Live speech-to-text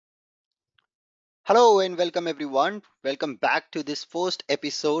Hello and welcome everyone. Welcome back to this first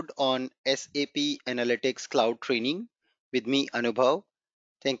episode on SAP Analytics Cloud Training with me Anubhav.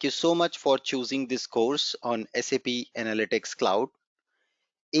 Thank you so much for choosing this course on SAP Analytics Cloud.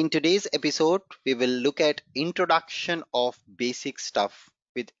 In today's episode, we will look at introduction of basic stuff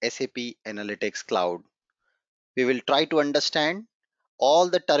with SAP Analytics Cloud. We will try to understand all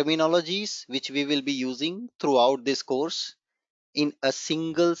the terminologies which we will be using throughout this course in a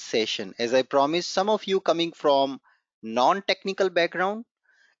single session. As I promised, some of you coming from non-technical background,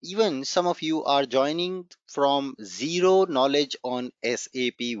 even some of you are joining from zero knowledge on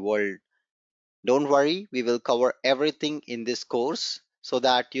SAP world. Don't worry, we will cover everything in this course so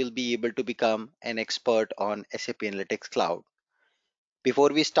that you'll be able to become an expert on SAP Analytics Cloud. Before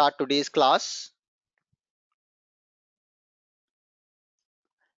we start today's class,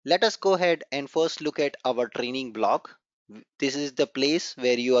 let us go ahead and first look at our training block. This is the place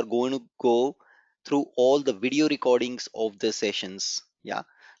where you are going to go through all the video recordings of the sessions. Yeah,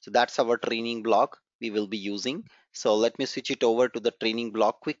 so that's our training block we will be using. So let me switch it over to the training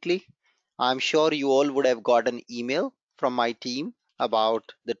block quickly. I'm sure you all would have got an email from my team about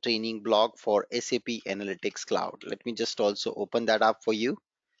the training block for SAP Analytics Cloud. Let me just also open that up for you.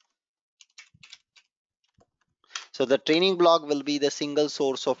 So the training block will be the single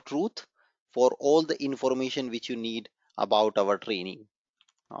source of truth for all the information which you need about our training.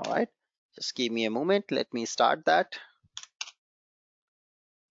 All right, just give me a moment. Let me start that.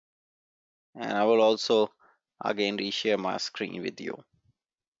 And I will also again reshare my screen with you.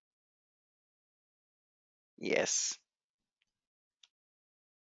 Yes.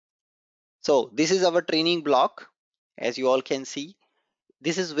 So this is our training block. As you all can see,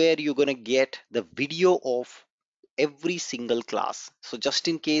 this is where you're going to get the video of every single class. So just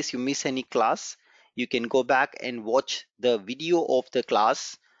in case you miss any class, you can go back and watch the video of the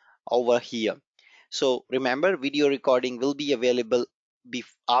class over here. So remember, video recording will be available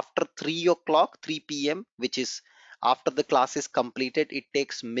after 3 o'clock, 3 p.m., which is after the class is completed. It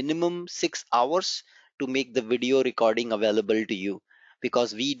takes minimum 6 hours to make the video recording available to you,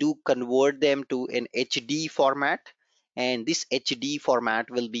 because we do convert them to an HD format, and this HD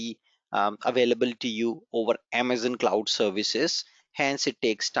format will be available to you over Amazon Cloud Services. Hence, it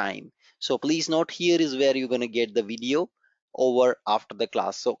takes time. So please note, here is where you're going to get the video over after the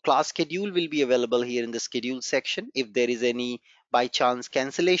class. So class schedule will be available here in the schedule section. If there is any by chance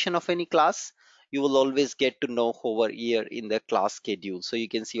cancellation of any class, you will always get to know over here in the class schedule. So you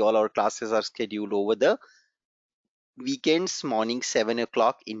can see all our classes are scheduled over the weekends morning 7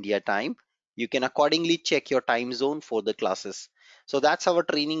 o'clock India time. You can accordingly check your time zone for the classes. So that's our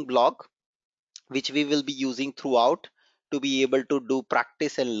training block which we will be using throughout to be able to do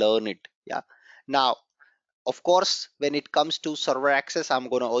practice and learn it. Yeah. Now, of course, when it comes to server access, I'm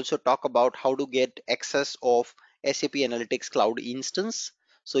going to also talk about how to get access of SAP Analytics Cloud instance.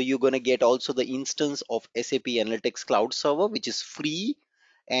 So you're going to get also the instance of SAP Analytics Cloud Server, which is free.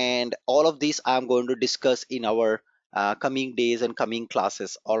 And all of these I'm going to discuss in our coming days and coming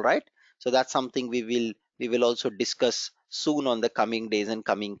classes. All right. So that's something we will also discuss soon on the coming days and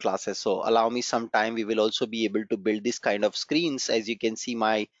coming classes. So allow me some time. We will also be able to build this kind of screens. As you can see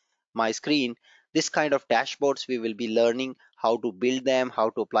my screen, this kind of dashboards we will be learning how to build them, how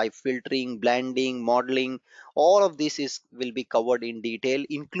to apply filtering, blending, modeling. All of this is will be covered in detail,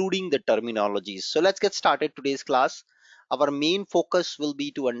 including the terminologies. So let's get started today's class. Our main focus will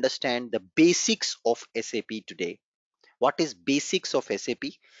be to understand the basics of SAP today. What is basics of SAP?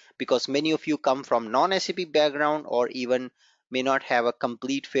 Because many of you come from non-SAP background or even may not have a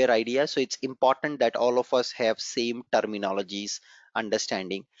complete fair idea. So it's important that all of us have same terminologies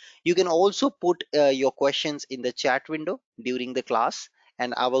understanding. You can also put your questions in the chat window during the class,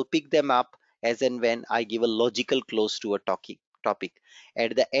 and I will pick them up as and when I give a logical close to a topic.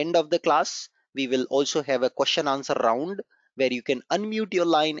 At the end of the class, we will also have a question answer round where you can unmute your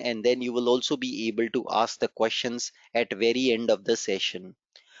line, and then you will also be able to ask the questions at very end of the session.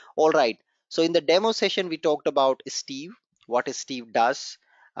 All right. So in the demo session, we talked about Steve, what Steve does.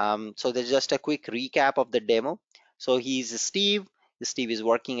 So there's just a quick recap of the demo. So he's Steve. Steve is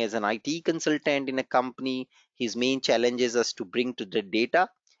working as an IT consultant in a company. His main challenge is us to bring to the data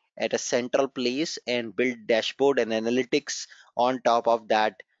at a central place and build dashboard and analytics on top of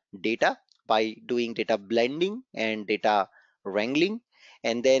that data by doing data blending and data wrangling.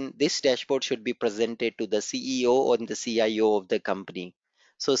 And then this dashboard should be presented to the CEO or the CIO of the company.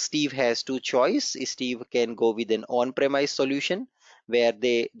 So Steve has two choices. Steve can go with an on-premise solution where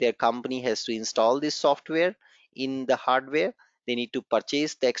their company has to install this software in the hardware. They need to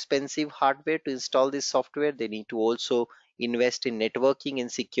purchase the expensive hardware to install this software. They need to also invest in networking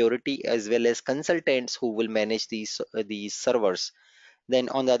and security, as well as consultants who will manage these servers. Then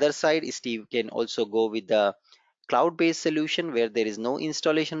on the other side, Steve can also go with the cloud-based solution where there is no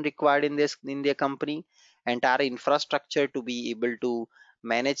installation required in their company. Entire infrastructure to be able to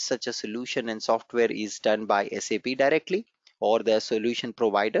manage such a solution and software is done by SAP directly or the solution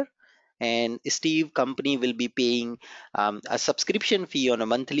provider. And Steve company will be paying a subscription fee on a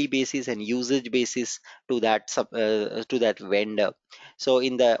monthly basis and usage basis to that vendor. So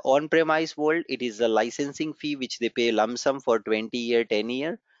in the on-premise world, it is a licensing fee which they pay lump sum for 20-year,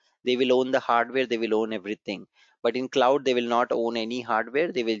 10-year. They will own the hardware, they will own everything. But in cloud, they will not own any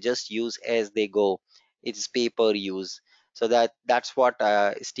hardware, they will just use as they go. It's pay per use. So that's what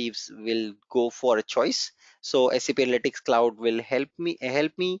Steve's will go for a choice. So SAP Analytics Cloud will help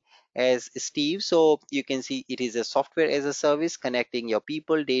me as Steve. So you can see it is a software as a service connecting your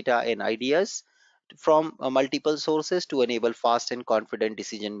people, data, and ideas from multiple sources to enable fast and confident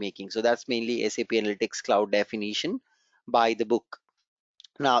decision making. So that's mainly SAP Analytics Cloud definition by the book.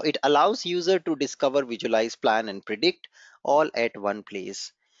 Now it allows user to discover, visualize, plan, and predict all at one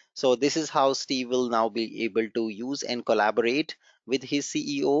place. So this is how Steve will now be able to use and collaborate with his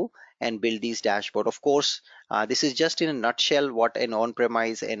CEO and build these dashboard. Of course, this is just in a nutshell what an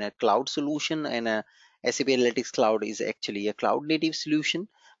on-premise and a cloud solution, and a SAP Analytics Cloud is actually a cloud native solution.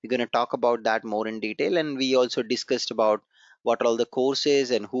 We're going to talk about that more in detail, and we also discussed about what all the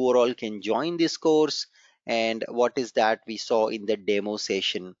courses and who all can join this course, and what is that we saw in the demo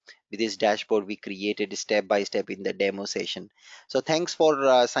session. With this dashboard we created step by step in the demo session. So thanks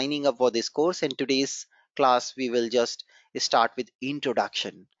for signing up for this course. In today's class we will just start with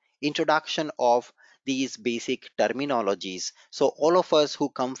introduction of these basic terminologies. So all of us who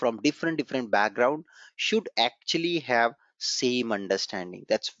come from different background should actually have same understanding.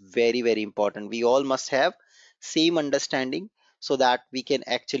 That's very important. We all must have same understanding so that we can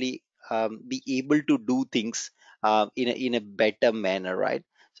actually be able to do things in a better manner, right?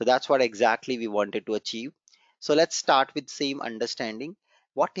 So that's what exactly we wanted to achieve. So let's start with same understanding.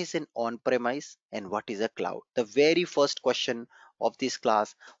 What is an on-premise and what is a cloud? The very first question of this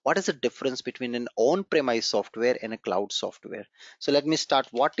class: what is the difference between an on-premise software and a cloud software? So let me start.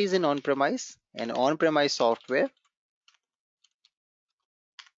 What is an on-premise? An on-premise software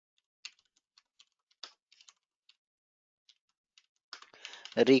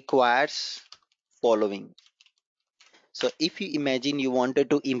requires following. So if you imagine you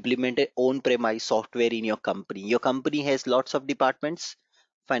wanted to implement a on-premise software in your company has lots of departments: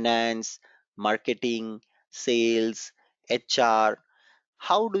 finance, marketing, sales, HR.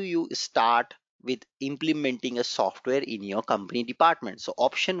 How do you start with implementing a software in your company department? So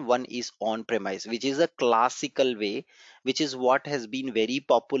option one is on premise, which is a classical way, which is what has been very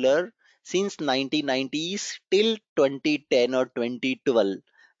popular since 1990s till 2010 or 2012.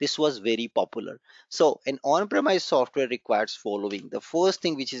 This was very popular. So an on premise software requires following. The first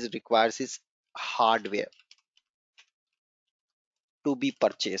thing which is requires is hardware to be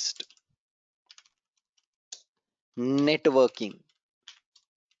purchased, networking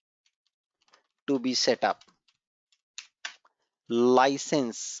to be set up,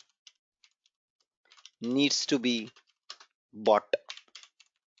 license needs to be bought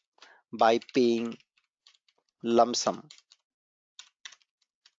by paying lump sum.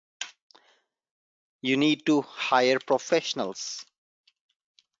 You need to hire professionals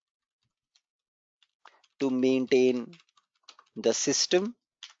to maintain the system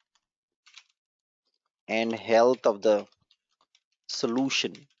and health of the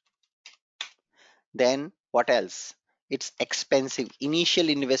solution. Then what else? It's expensive. Initial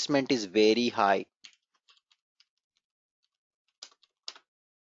investment is very high.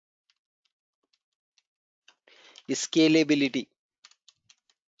 Scalability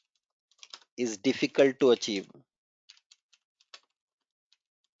is difficult to achieve,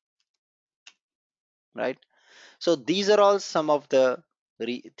 right? So these are all some of the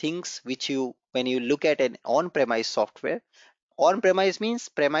things which you, when you look at an on-premise software. On-premise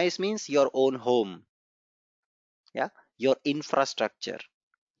means your own home, yeah, your infrastructure,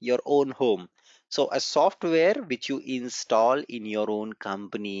 your own home. So a software which you install in your own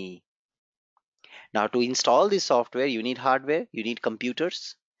company. Now to install this software, you need hardware, you need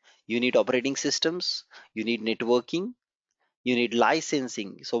computers, you need operating systems, you need networking, you need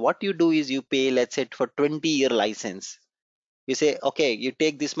licensing. So what you do is you pay, let's say, for 20-year license. You say, okay, you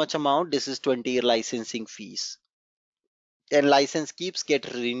take this much amount, this is 20-year licensing fees. And license keeps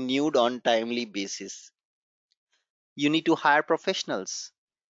get renewed on timely basis. You need to hire professionals.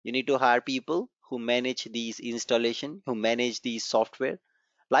 You need to hire people who manage these installation, who manage these software.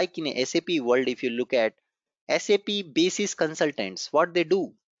 Like in a SAP world, if you look at, SAP basis consultants, what they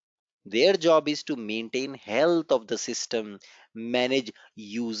do? Their job is to maintain health of the system, manage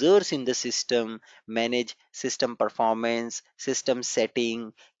users in the system, manage system performance, system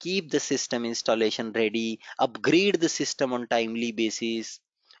setting, keep the system installation ready, upgrade the system on timely basis.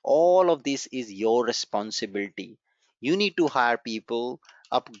 All of this is your responsibility. You need to hire people,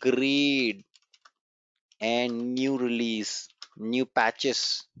 upgrade and new release, new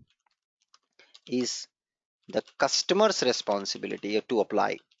patches is the customer's responsibility to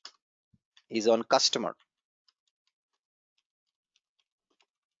apply, is on customer.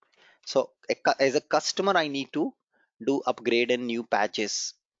 So as a customer, I need to do upgrade and new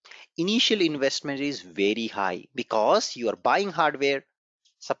patches. Initial investment is very high because you are buying hardware.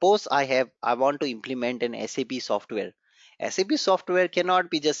 Suppose I want to implement an SAP software. SAP software cannot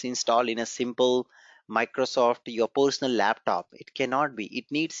be just installed in a simple Microsoft your personal laptop. It cannot be. It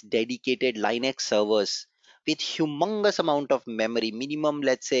needs dedicated Linux servers with humongous amount of memory, minimum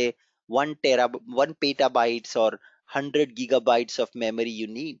let's say 1 petabytes or 100 gigabytes of memory you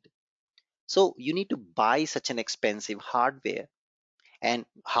need. So you need to buy such an expensive hardware, and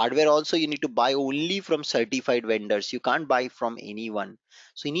hardware also you need to buy only from certified vendors. You can't buy from anyone.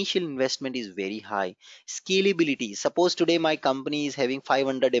 So initial investment is very high. Scalability. Suppose today my company is having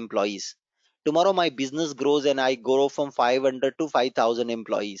 500 employees. Tomorrow my business grows and I grow from 500 to 5,000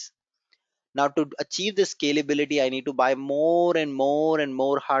 employees. Now to achieve the scalability, I need to buy more and more and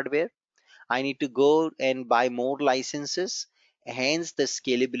more hardware. I need to go and buy more licenses. Hence, the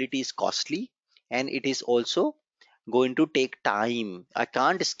scalability is costly and it is also going to take time. I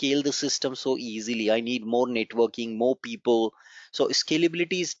can't scale the system so easily. I need more networking, more people. So,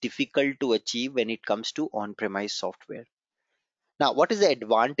 scalability is difficult to achieve when it comes to on premise software. Now, what is the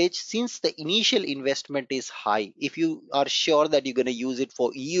advantage? Since the initial investment is high, if you are sure that you're going to use it for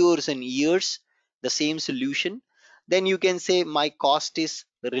years and years, the same solution, then you can say my cost is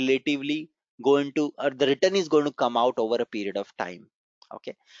relatively going to, or the return is going to come out over a period of time.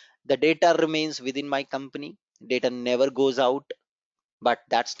 Okay. The data remains within my company, data never goes out. But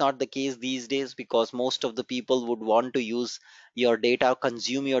that's not the case these days because most of the people would want to use your data,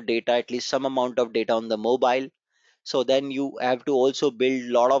 consume your data, at least some amount of data on the mobile. So then you have to also build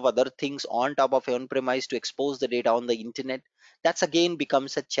a lot of other things on top of on-premise to expose the data on the internet. That's again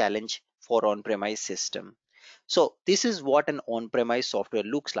becomes a challenge for on-premise system. So this is what an on-premise software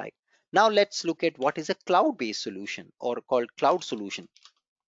looks like. Now let's look at what is a cloud-based solution or called cloud solution.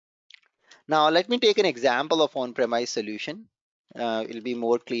 Now let me take an example of on-premise solution. It'll be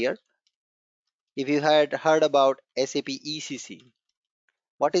more clear. If you had heard about SAP ECC,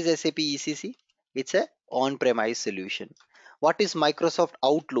 what is SAP ECC? It's a on-premise solution. What is Microsoft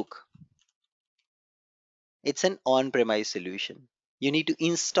Outlook? It's an on-premise solution. You need to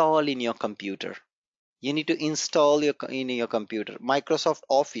install in your computer. You need to install in your computer. Microsoft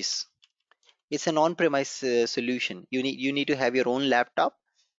Office. It's an on-premise solution. You need to have your own laptop.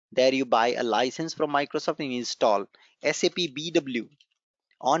 There you buy a license from Microsoft and install. SAP BW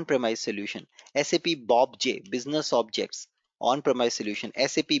on-premise solution. SAP BobJ Business Objects on-premise solution.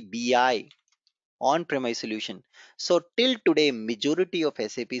 SAP BI on-premise solution. So till today, majority of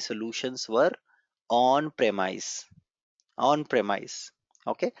SAP solutions were on-premise. On-premise.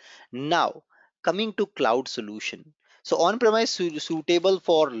 Okay. Now coming to cloud solution. So on-premise suitable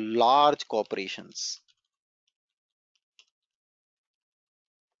for large corporations.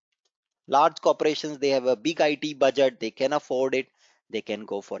 Large corporations, they have a big IT budget, they can afford it, they can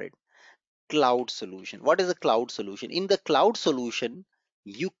go for it. Cloud solution. What is a cloud solution? In the cloud solution,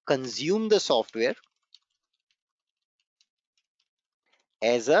 you consume the software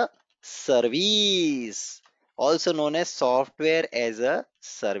as a service, also known as software as a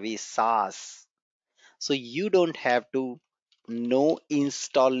service, SaaS. So you don't have to no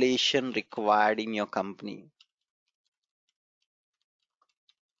installation required in your company.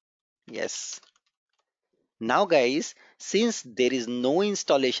 Yes. Now guys, since there is no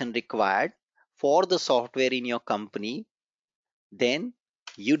installation required for the software in your company, then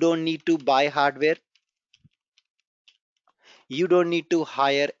you don't need to buy hardware. You don't need to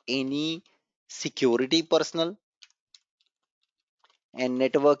hire any security personnel and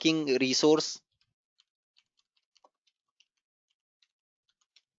networking resource.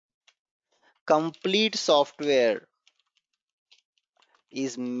 Complete software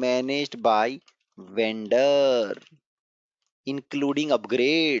is managed by vendor, including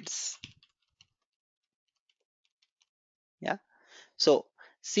upgrades. Yeah. So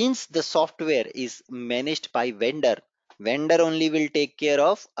since the software is managed by vendor, vendor only will take care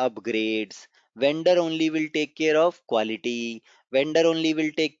of upgrades. Vendor only will take care of quality. Vendor only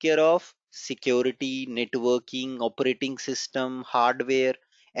will take care of security, networking, operating system, hardware,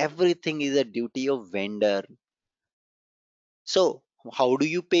 everything is a duty of vendor. So how do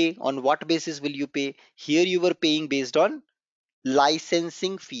you pay? On what basis will you pay? Here you were paying based on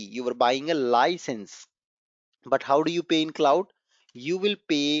licensing fee. You were buying a license. But how do you pay in cloud? You will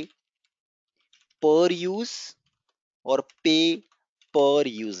pay per use or pay per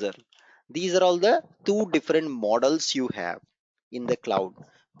user. These are all the two different models you have in the cloud.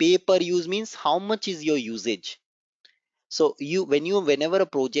 Pay per use means how much is your usage. So whenever a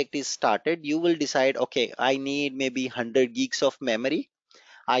project is started, you will decide, okay, I need maybe 100 gigs of memory.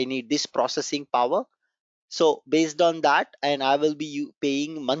 I need this processing power. So based on that, and I will be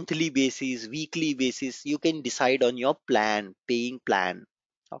paying monthly basis, weekly basis, you can decide on your paying plan.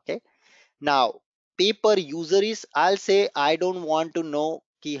 Okay. Now, pay per user is, I'll say I don't want to know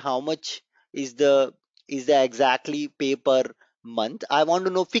ki how much is the exactly pay per month. I want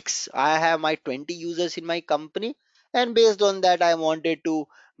to know fix. I have my 20 users in my company, and based on that, I wanted to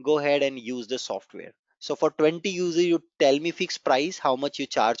go ahead and use the software. So for 20 users, you tell me fixed price, how much you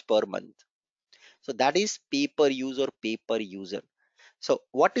charge per month. So that is pay per use or pay per user. So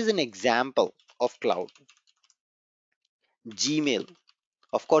what is an example of cloud? Gmail.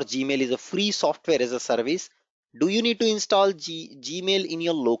 Of course, Gmail is a free software as a service. Do you need to install Gmail in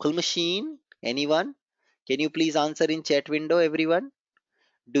your local machine? Anyone? Can you please answer in chat window, everyone?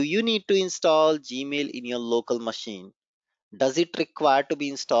 Do you need to install Gmail in your local machine? Does it require to be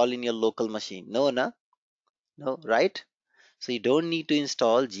installed in your local machine? No, no, no, right? So you don't need to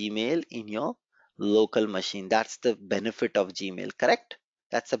install Gmail in your local machine. That's the benefit of Gmail, correct?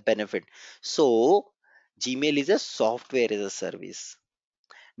 That's a benefit. So Gmail is a software as a service.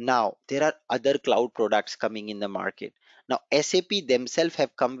 Now, there are other cloud products coming in the market. Now, SAP themselves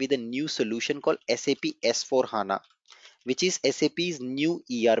have come with a new solution called SAP S4 HANA, which is SAP's new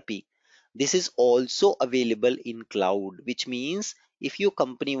ERP. This is also available in cloud, which means if your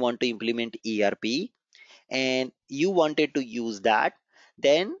company want to implement ERP and you wanted to use that,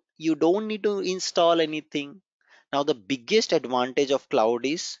 then you don't need to install anything. Now, the biggest advantage of cloud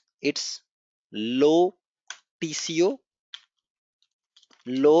is its low TCO,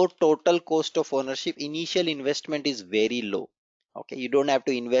 low total cost of ownership. Initial investment is very low. Okay, you don't have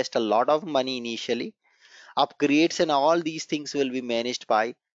to invest a lot of money initially. Upgrades and all these things will be managed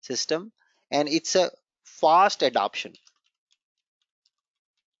by system, and it's a fast adoption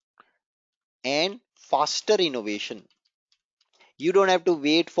and faster innovation. You don't have to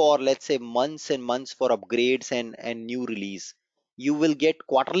wait for, let's say, months and months for upgrades and new release. You will get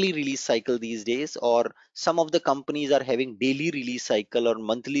quarterly release cycle these days, or some of the companies are having daily release cycle or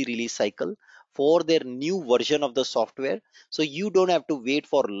monthly release cycle for their new version of the software. So you don't have to wait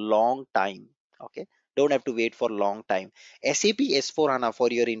for long time. Okay, don't have to wait for long time. SAP S4 HANA, for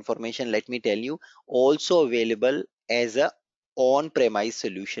your information, let me tell you, also available as a on-premise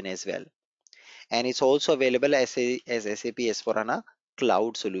solution as well, and it's also available as SAP S4HANA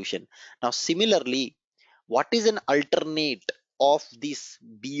cloud solution. Now, similarly, what is an alternate of this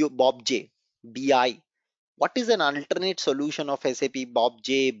BobJ, BI? What is an alternate solution of SAP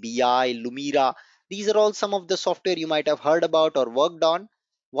BobJ, BI, Lumira? These are all some of the software you might have heard about or worked on.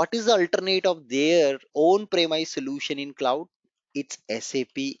 What is the alternate of their own premise solution in cloud? It's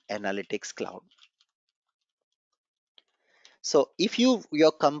SAP Analytics Cloud. So if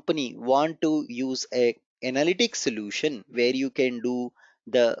your company want to use a analytics solution where you can do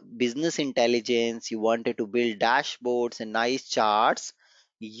the business intelligence, you wanted to build dashboards and nice charts,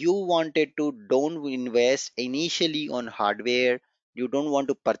 you wanted to don't invest initially on hardware, you don't want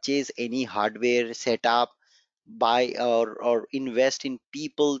to purchase any hardware setup, buy or invest in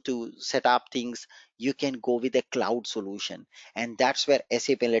people to set up things, you can go with a cloud solution. And that's where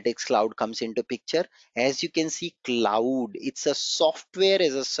SAP Analytics Cloud comes into picture. As you can see, cloud, it's a software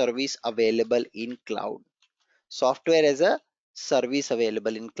as a service available in cloud. Software as a service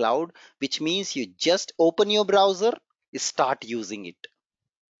available in cloud, which means you just open your browser, start using it.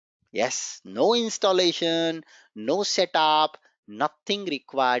 Yes, no installation, no setup, nothing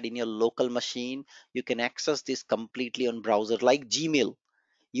required in your local machine. You can access this completely on browser like Gmail.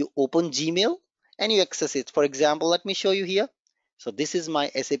 You open Gmail and you access it. For example, let me show you here. So this is my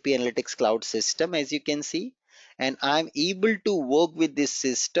SAP Analytics Cloud system, as you can see, and I'm able to work with this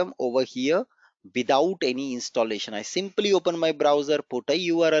system over here without any installation. I simply open my browser, put a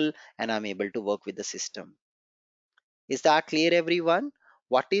URL, and I'm able to work with the system. Is that clear, everyone?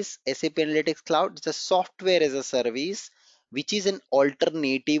 What is SAP Analytics Cloud? It's a software as a service, which is an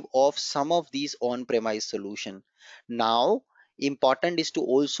alternative of some of these on-premise solution. Now, important is to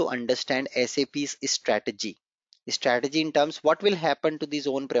also understand SAP's strategy. Strategy in terms, what will happen to these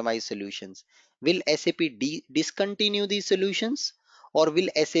on-premise solutions? Will SAP discontinue these solutions, or will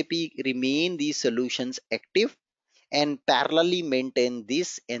SAP remain these solutions active and parallelly maintain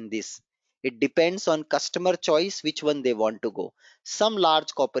this and this? It depends on customer choice which one they want to go. Some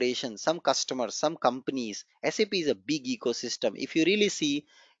large corporations, some customers, some companies, SAP is a big ecosystem. If you really see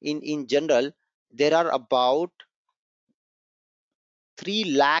in general, there are about 3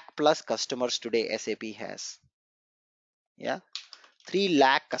 lakh plus customers today SAP has. Yeah, 3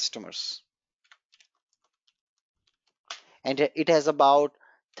 lakh customers, and it has about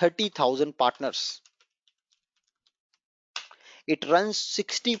 30,000 partners. It runs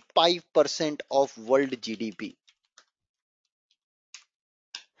 65% of world GDP.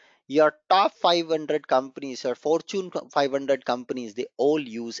 Your top 500 companies or Fortune 500 companies, they all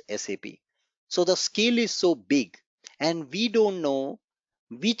use SAP. So the scale is so big, and we don't know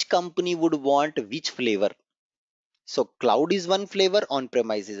which company would want which flavor. So cloud is one flavor,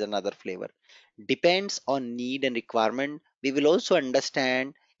 on-premise is another flavor. Depends on need and requirement. We will also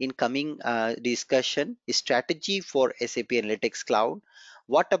understand in coming discussion strategy for SAP Analytics Cloud.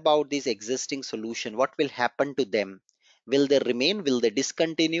 What about this existing solution? What will happen to them? Will they remain? Will they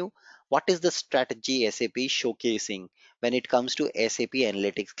discontinue? What is the strategy SAP showcasing when it comes to SAP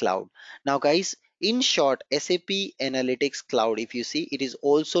Analytics Cloud? Now, guys, in short, SAP Analytics Cloud, if you see, it is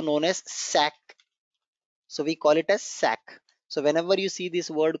also known as SAC. So we call it as SAC. So whenever you see this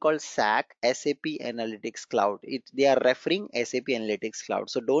word called SAC, SAP Analytics Cloud, they are referring SAP Analytics Cloud.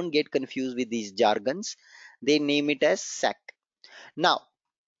 So don't get confused with these jargons. They name it as SAC. Now,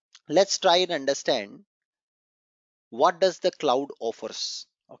 let's try and understand what does the cloud offers.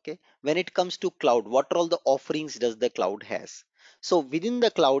 Okay, when it comes to cloud, what are all the offerings does the cloud has? So within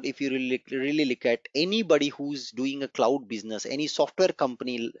the cloud, if you really look at anybody who's doing a cloud business, any software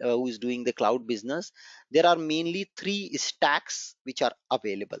company who is doing the cloud business, there are mainly three stacks which are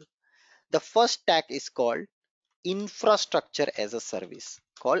available. The first stack is called infrastructure as a service,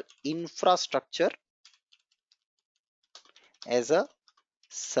 called infrastructure as a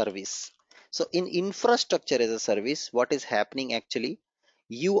service. So in infrastructure as a service, what is happening actually,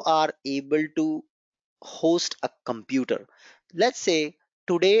 you are able to host a computer. Let's say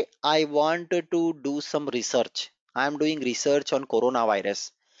today I wanted to do some research. I am doing research on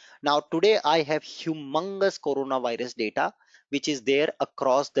coronavirus. Now today I have humongous coronavirus data which is there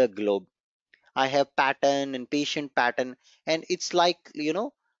across the globe. I have pattern and patient pattern, and it's like,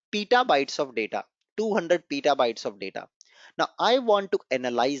 petabytes of data, 200 petabytes of data. Now I want to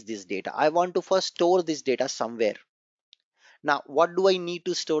analyze this data. I want to first store this data somewhere. Now what do I need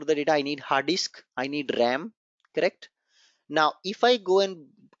to store the data? I need hard disk, I need RAM, correct? Now if I go and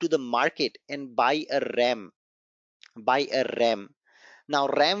to the market and buy a RAM. Now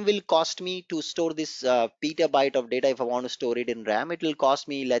RAM will cost me to store this petabyte of data. If I want to store it in RAM, it will cost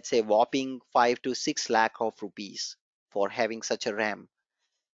me, let's say, whopping 5 to 6 lakh of rupees for having such a RAM.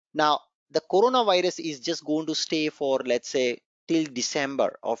 Now the coronavirus is just going to stay for, let's say, till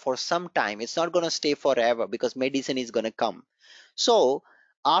December or for some time. It's not going to stay forever because medicine is going to come. So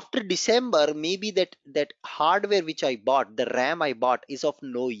after December, maybe that hardware which I bought, the RAM I bought, is of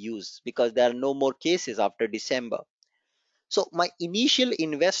no use because there are no more cases after December. So my initial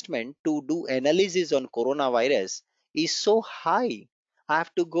investment to do analysis on coronavirus is so high. I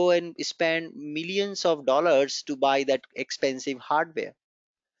have to go and spend millions of dollars to buy that expensive hardware.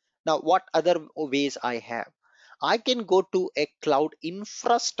 Now, what other ways I have? I can go to a cloud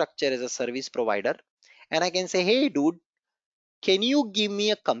infrastructure as a service provider, and I can say, hey dude, can you give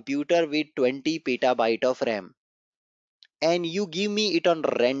me a computer with 20 petabyte of RAM? And you give me it on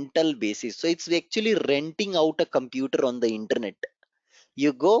rental basis. So it's actually renting out a computer on the internet.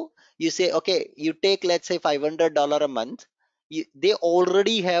 You go, you say, okay, you take, let's say, $500 a month. They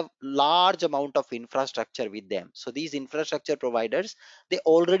already have large amount of infrastructure with them. So these infrastructure providers, they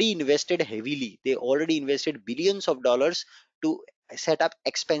already invested heavily. They already invested billions of dollars to set up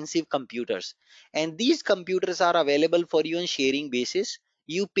expensive computers. And these computers are available for you on sharing basis.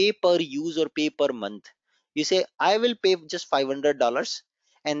 You pay per use or pay per month. You say, I will pay just $500,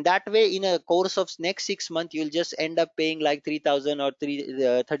 and that way in a course of next 6 months you'll just end up paying like 3,000 or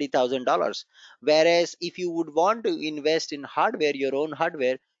 $30,000. Whereas if you would want to invest in hardware, your own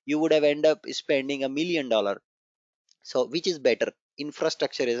hardware, you would have end up spending $1 million. So which is better?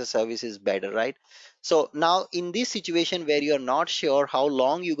 Infrastructure as a service is better, right? So now in this situation where you're not sure how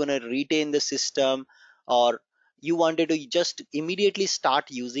long you're going to retain the system, or you wanted to just immediately start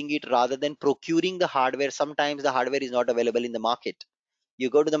using it rather than procuring the hardware. Sometimes the hardware is not available in the market.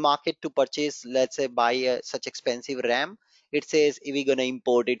 You go to the market to purchase, let's say, buy such expensive RAM, it says we're going to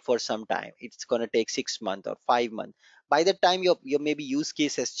import it for some time, it's going to take 6 months or 5 months. By the time your maybe use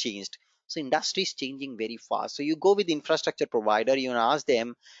case has changed. So industry is changing very fast. So you go with infrastructure provider, you ask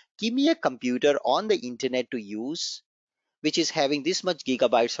them, give me a computer on the internet to use, which is having this much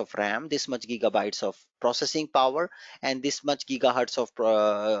gigabytes of RAM, this much gigabytes of processing power, and this much gigahertz of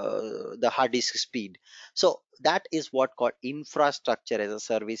the hard disk speed. So that is what called infrastructure as a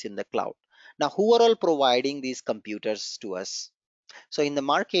service in the cloud. Now, who are all providing these computers to us? So in the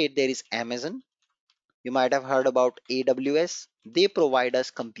market, there is Amazon. You might have heard about AWS. They provide us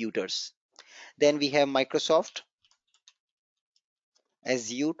computers. Then we have Microsoft,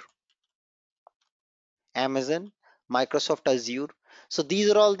 Azure, Amazon, Microsoft Azure. So these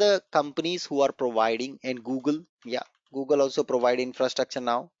are all the companies who are providing, and Google. Yeah, Google also provide infrastructure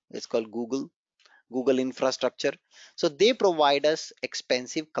now. It's called Google infrastructure. So they provide us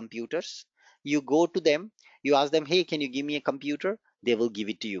expensive computers. You go to them, you ask them, hey, can you give me a computer? They will give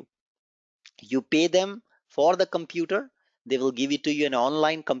it to you. You pay them for the computer. They will give it to you an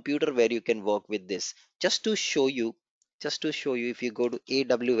online computer where you can work with this. Just to show you, if you go to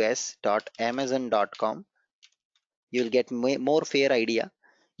aws.amazon.com, you'll get more fair idea.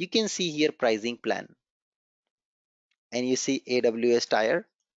 You can see here pricing plan, and you see AWS tire.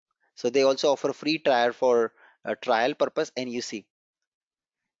 So they also offer free trial for a trial purpose, and you see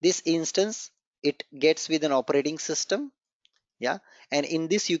this instance, it gets with an operating system. Yeah, and in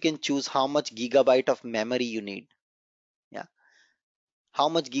this you can choose how much gigabyte of memory you need. Yeah, how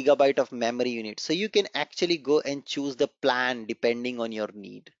much gigabyte of memory you need. So you can actually go and choose the plan depending on your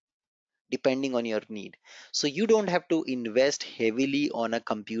need. Depending on your need. So you don't have to invest heavily on a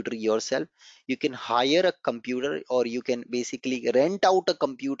computer yourself. You can hire a computer, or you can basically rent out a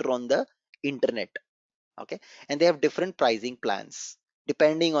computer on the internet. Okay, and they have different pricing plans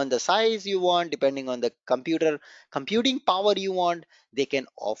depending on the size you want, depending on the computing power you want, they can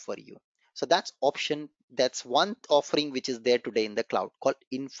offer you. So that's option, that's one offering which is there today in the cloud called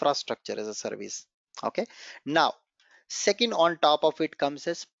infrastructure as a service. Okay, now second on top of it comes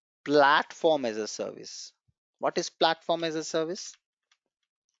as platform as a service. What is platform as a service?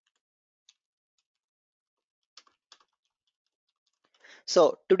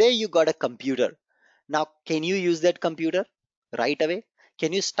 So today you got a computer. Now, can you use that computer right away?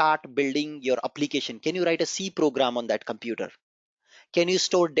 Can you start building your application? Can you write a C program on that computer? Can you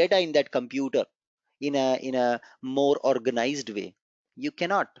store data in that computer in a more organized way? You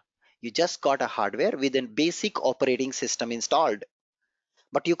cannot. You just got a hardware with a basic operating system installed,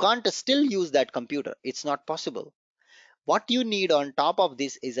 but you can't still use that computer. It's not possible. What you need on top of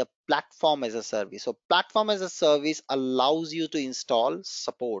this is a platform as a service. So platform as a service allows you to install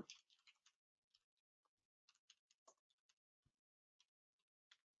support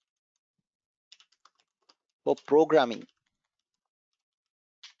for programming.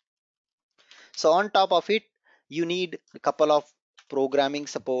 So on top of it, you need a couple of programming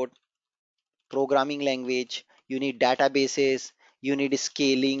support, programming language, you need databases, you need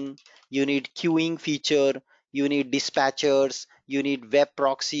scaling, you need queuing feature, you need dispatchers, you need web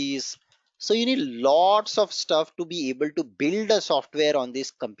proxies. So you need lots of stuff to be able to build a software on this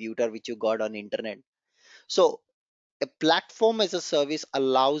computer which you got on internet. So a platform as a service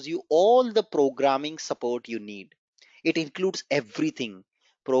allows you all the programming support you need. It includes everything: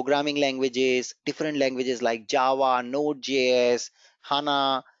 programming languages, different languages like Java, Node.js,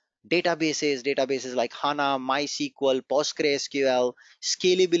 HANA, databases like HANA, MySQL, PostgreSQL,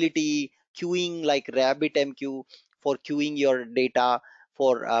 scalability, queuing like RabbitMQ for queuing your data,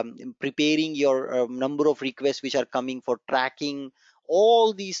 for preparing your number of requests which are coming, for tracking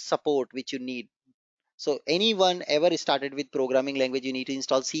all these support which you need. So anyone ever started with programming language, you need to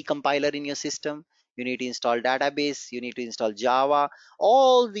install C compiler in your system. You need to install database. You need to install Java.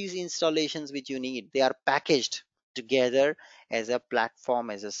 All these installations which you need, they are packaged together as a platform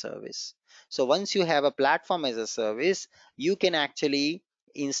as a service. So once you have a platform as a service, you can actually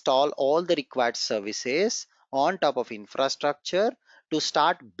install all the required services on top of infrastructure to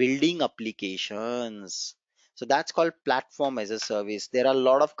start building applications. So that's called platform as a service. There are a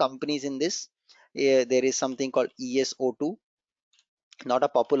lot of companies in this. There is something called ESO2, not a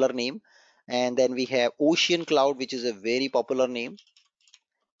popular name. And then we have Ocean Cloud, which is a very popular name.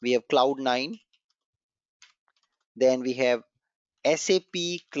 We have Cloud9. Then we have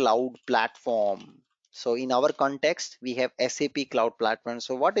SAP Cloud Platform. So in our context, we have SAP Cloud Platform.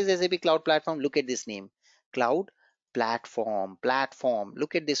 So what is SAP Cloud Platform? Look at this name, Cloud Platform. Platform.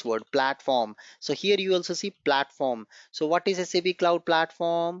 Look at this word, platform. So here you also see platform. So what is SAP Cloud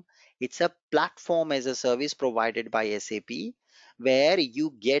Platform? It's a platform as a service provided by SAP, where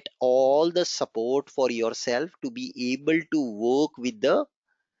you get all the support for yourself to be able to work with the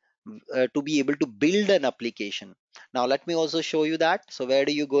to be able to build an application. Now let me also show you that. So where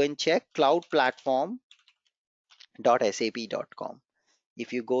do you go and check? Cloudplatform.sap.com.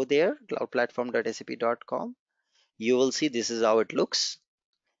 If you go there, cloudplatform.sap.com, you will see this is how it looks.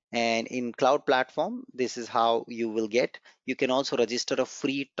 And in cloud platform, this is how you will get. You can also register a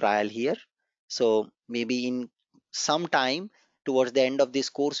free trial here. So maybe in some time towards the end of this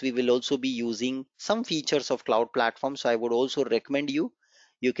course, we will also be using some features of cloud platform. So I would also recommend you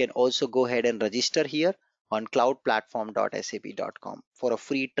can also go ahead and register here on cloudplatform.sap.com for a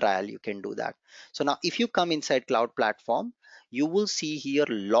free trial. You can do that. So now if you come inside cloud platform, you will see here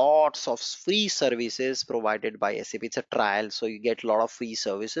lots of free services provided by SAP. It's a trial, so you get a lot of free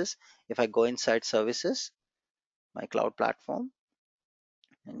services. If I go inside services, my cloud platform,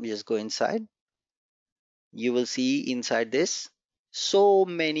 and we just go inside, you will see inside this, so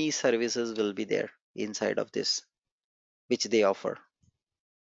many services will be there inside of this, which they offer.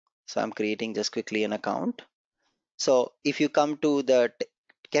 So I'm creating just quickly an account. So if you come to the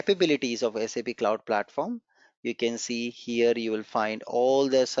capabilities of SAP Cloud Platform, you can see here you will find all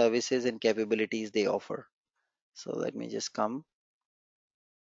the services and capabilities they offer. So let me just come,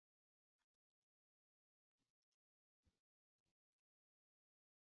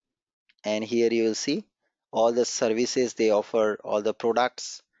 and here you will see all the services they offer, all the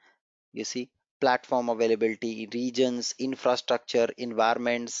products. You see platform availability, regions, infrastructure,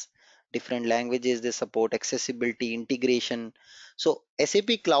 environments, different languages they support, accessibility, integration. So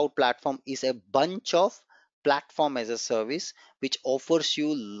SAP Cloud Platform is a bunch of platform as a service which offers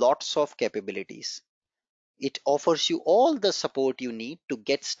you lots of capabilities. It offers you all the support you need to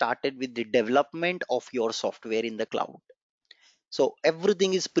get started with the development of your software in the cloud. So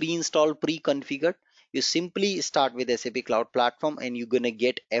everything is pre-installed, pre-configured. You simply start with SAP Cloud Platform and you're gonna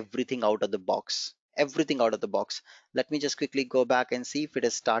get everything out of the box. Everything out of the box. Let me just quickly go back and see if it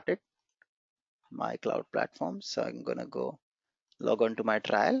has started my cloud platform. So I'm gonna go log on to my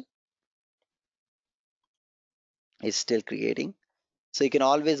trial. It's still creating. So you can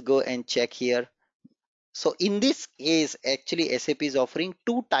always go and check here. So in this case, actually SAP is offering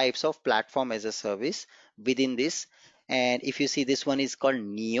two types of platform as a service within this. And if you see, this one is called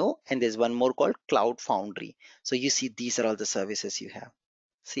Neo and there's one more called Cloud Foundry. So you see these are all the services you have.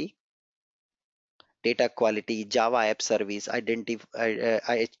 See, data quality, Java app service,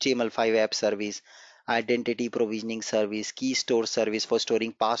 HTML5 app service, identity provisioning service, key store service for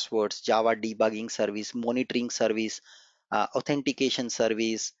storing passwords, Java debugging service, monitoring service, authentication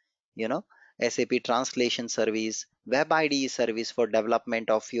service, you know, SAP translation service, Web IDE service for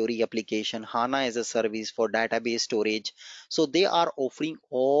development of Fiori application, HANA as a service for database storage. So they are offering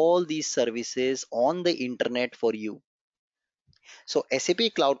all these services on the internet for you. So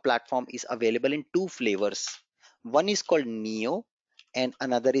SAP Cloud Platform is available in two flavors. One is called Neo and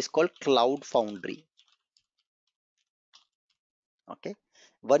another is called Cloud Foundry. Okay.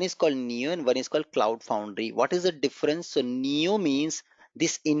 One is called Neo and one is called Cloud Foundry. What is the difference? So Neo means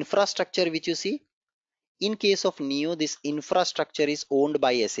this infrastructure which you see. In case of Neo, this infrastructure is owned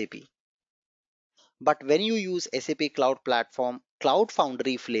by SAP. But when you use SAP Cloud Platform, Cloud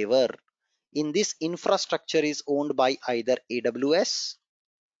Foundry flavor, in this infrastructure is owned by either AWS,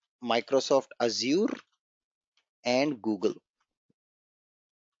 Microsoft Azure, and Google.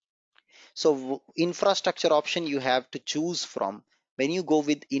 So infrastructure option you have to choose from. When you go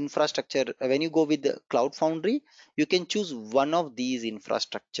with infrastructure, when you go with the Cloud Foundry, you can choose one of these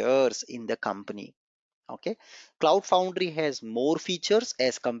infrastructures in the company. Okay, Cloud Foundry has more features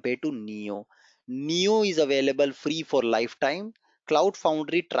as compared to Neo. Neo is available free for lifetime. Cloud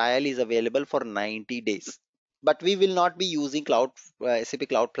Foundry trial is available for 90 days. But we will not be using SAP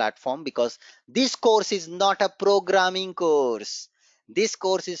Cloud Platform because this course is not a programming course. This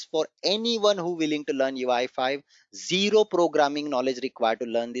course is for anyone who willing to learn UI5. Zero programming knowledge required to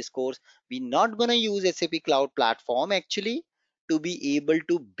learn this course. We're not gonna use SAP Cloud Platform actually to be able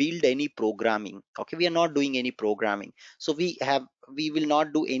to build any programming. Okay, we are not doing any programming. So we will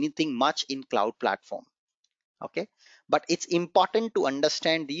not do anything much in Cloud Platform. Okay, but it's important to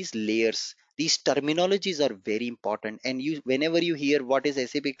understand these layers. These terminologies are very important, and you whenever you hear what is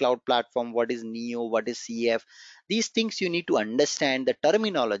SAP Cloud Platform, what is Neo, what is CF, these things you need to understand the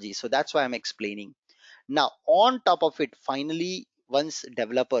terminology. So that's why I'm explaining. Now on top of it, finally, once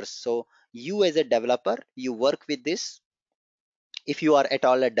developers, so you as a developer, you work with this. If you are at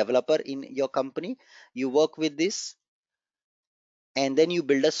all a developer in your company, you work with this and then you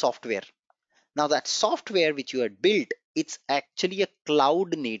build a software. Now that software which you had built, it's actually a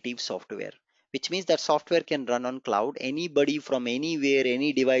cloud native software. which means that software can run on cloud. Anybody from anywhere,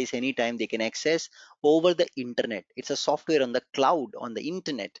 any device, anytime they can access over the internet. It's a software on the cloud, on the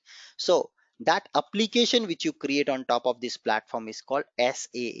internet. So that application which you create on top of this platform is called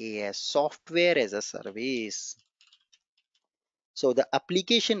SaaS, software as a service. So the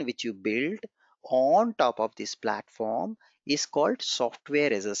application which you build on top of this platform is called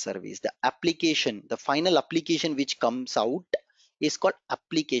software as a service. The application, the final application which comes out is called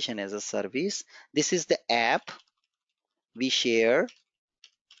application as a service. This is the app we share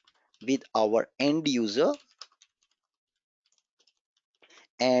with our end user,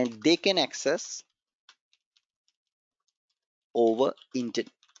 and they can access over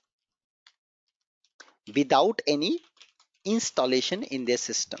internet without any installation in their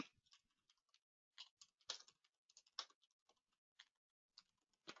system.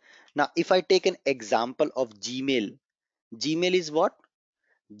 Now, if I take an example of Gmail, Gmail is what?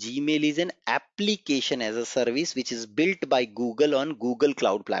 Gmail is an application as a service which is built by Google on Google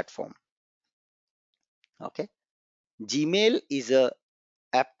Cloud Platform. Okay. Gmail is a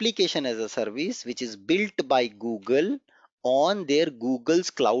application as a service which is built by Google on their Google's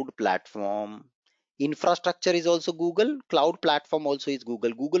cloud platform. Infrastructure is also Google, cloud platform also is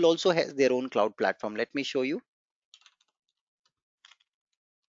Google. Google also has their own cloud platform. Let me show you.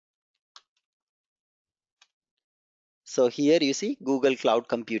 So here you see Google Cloud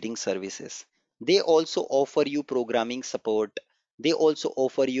Computing Services. They also offer you programming support. They also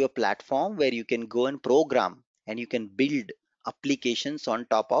offer you a platform where you can go and program and you can build applications on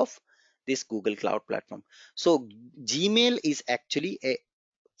top of this Google Cloud platform. So Gmail is actually a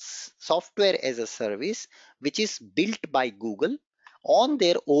software as a service which is built by Google on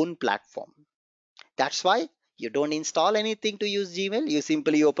their own platform. That's why you don't install anything to use Gmail. You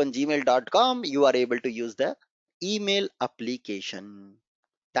simply open gmail.com. You are able to use the email application.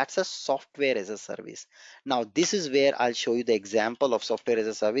 That's a software as a service. Now, this is where I'll show you the example of software as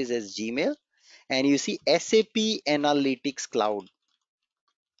a service as Gmail. And you see SAP Analytics Cloud.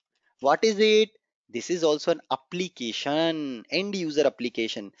 What is it? This is also an application, end user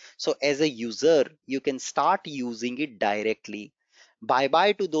application. So as a user, you can start using it directly. Bye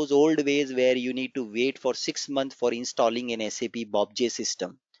bye to those old ways where you need to wait for 6 months for installing an SAP BobJ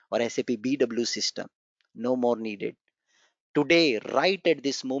system or SAP BW system. No more needed. Today, right at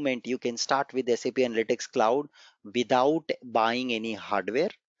this moment, you can start with SAP Analytics Cloud without buying any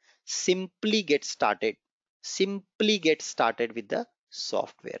hardware. Simply get started. Simply get started with the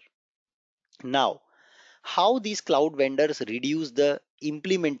software. Now, how these cloud vendors reduce the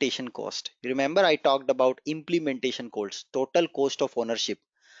implementation cost? Remember, I talked about implementation costs, total cost of ownership.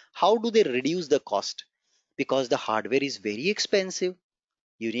 How do they reduce the cost? Because the hardware is very expensive.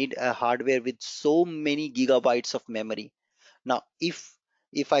 You need a hardware with so many gigabytes of memory. Now, if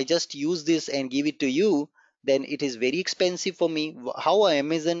I just use this and give it to you, then it is very expensive for me. How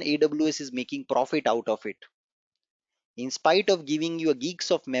Amazon AWS is making profit out of it? In spite of giving you a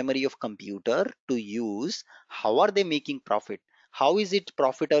gigs of memory of computer to use, how are they making profit? How is it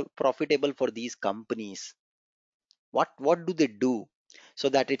profitable for these companies? What do they do so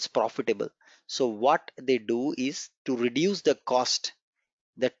that it's profitable? So what they do is to reduce the cost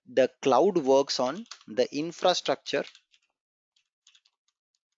that the cloud works on. The infrastructure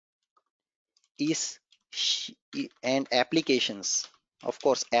is and applications, of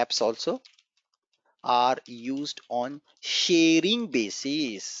course apps also, are used on sharing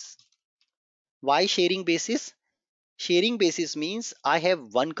basis. Why sharing basis? Sharing basis means I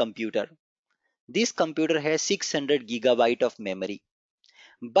have one computer. This computer has 600 gigabyte of memory,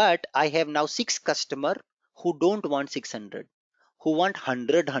 but I have now six customer who don't want 600, who want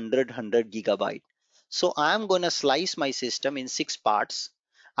 100 gigabyte. So I am going to slice my system in six parts.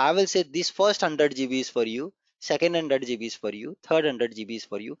 I will say this first 100 GB is for you, second 100 GB is for you, third 100 GB is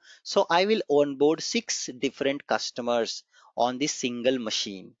for you. So I will onboard six different customers on this single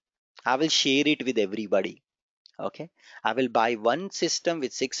machine. I will share it with everybody. Okay, I will buy one system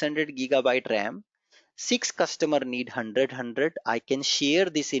with 600 gigabyte RAM. Six customer need 100. I can share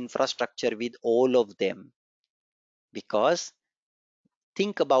this infrastructure with all of them, because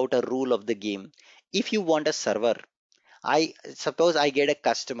think about a rule of the game. If you want a server, I suppose I get a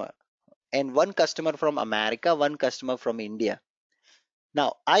customer, and one customer from America, one customer from India.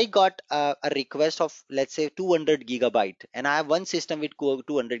 Now I got a request of, let's say, 200 gigabyte, and I have one system with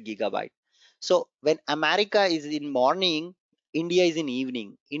 200 gigabyte. So when America is in morning, India is in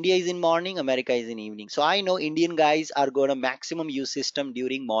evening. India is in morning, America is in evening. So I know Indian guys are going to maximum use system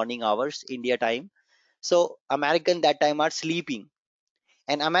during morning hours, India time. So American that time are sleeping,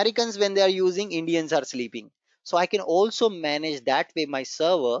 and Americans when they are using, Indians are sleeping. So I can also manage that way my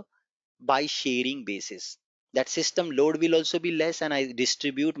server by sharing basis. That system load will also be less, and I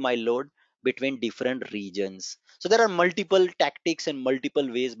distribute my load between different regions. So there are multiple tactics and multiple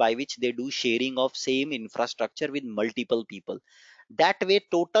ways by which they do sharing of same infrastructure with multiple people. That way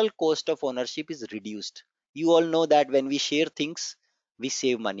total cost of ownership is reduced. You all know that when we share things, we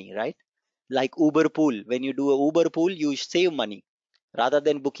save money, right? Like Uber pool, when you do a Uber pool, you save money. Rather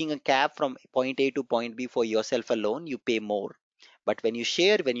than booking a cab from point A to point B for yourself alone, you pay more. But when you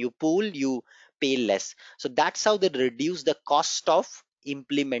share, when you pool, you pay less. So that's how they reduce the cost of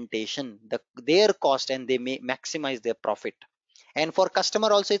implementation, their cost, and they may maximize their profit. And for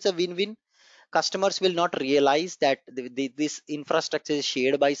customer also, it's a win-win. Customers will not realize that this infrastructure is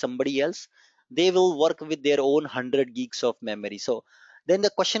shared by somebody else. They will work with their own 100 gigs of memory. So then the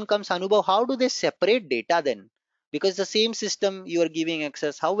question comes, Anubhav, how do they separate data then? Because the same system you are giving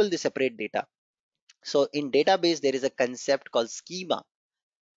access, how will they separate data? So in database, there is a concept called schema.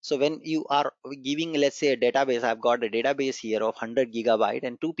 So when you are giving, let's say, a database, I've got a database here of 100 gigabyte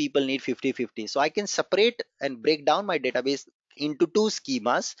and two people need 50-50. So I can separate and break down my database into two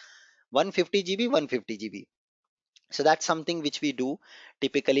schemas, 150 GB, 150 GB. So that's something which we do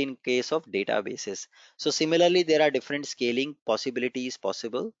typically in case of databases. So similarly, there are different scaling possibilities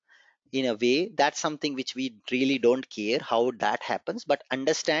possible. In a way, that's something which we really don't care how that happens, but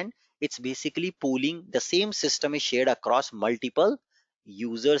understand it's basically pooling. The same system is shared across multiple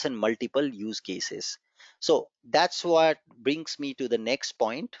users and multiple use cases. So that's what brings me to the next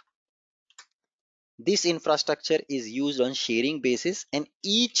point. This infrastructure is used on sharing basis, and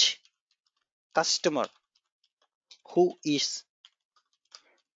each customer who is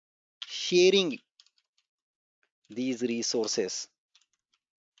sharing these resources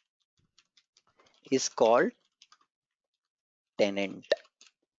is called tenant.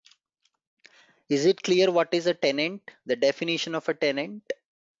 Is it clear what is a tenant? The definition of a tenant?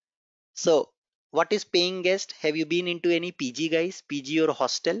 So, what is paying guest? Have you been into any PG, guys? PG or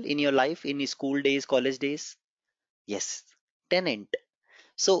hostel in your life, in school days, college days? Yes, tenant.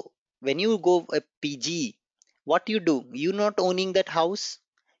 So, when you go a PG, what you do? You're not owning that house.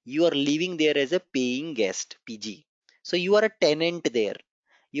 You are living there as a paying guest, PG. So, you are a tenant there.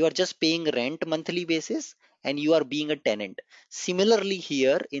 You are just paying rent monthly basis, and you are being a tenant. Similarly,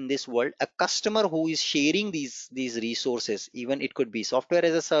 here in this world, a customer who is sharing these resources, even it could be software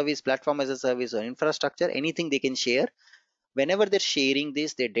as a service, platform as a service, or infrastructure, anything they can share. Whenever they're sharing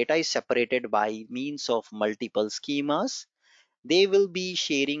this, their data is separated by means of multiple schemas. They will be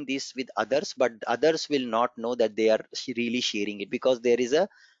sharing this with others, but others will not know that they are really sharing it, because there is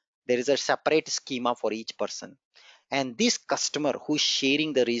a separate schema for each person. And this customer who's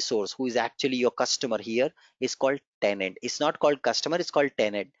sharing the resource, who is actually your customer here, is called tenant. It's not called customer, it's called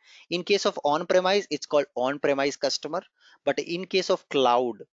tenant. In case of on premise, it's called on premise customer. But in case of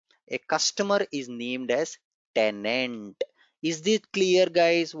cloud, a customer is named as tenant. Is this clear,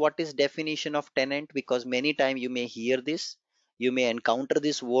 guys? What is definition of tenant? Because many times you may hear this, you may encounter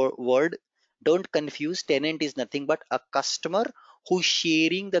this word. Don't confuse. Tenant is nothing but a customer who's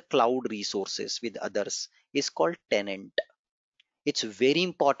sharing the cloud resources with others, is called tenant. It's very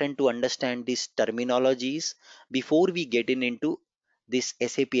important to understand these terminologies before we get into this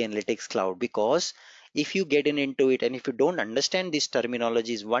SAP Analytics Cloud, because if you get into it and if you don't understand these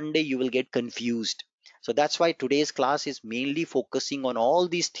terminologies, one day you will get confused. So that's why today's class is mainly focusing on all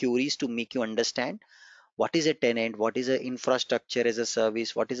these theories to make you understand what is a tenant, what is a infrastructure as a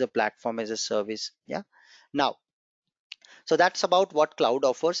service, what is a platform as a service. Yeah. Now, so that's about what cloud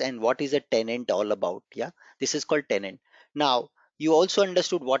offers and what is a tenant all about. Yeah, this is called tenant. Now you also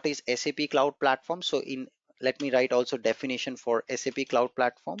understood what is SAP Cloud Platform. So in, let me write also definition for SAP Cloud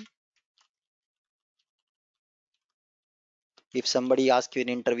Platform. If somebody asks you in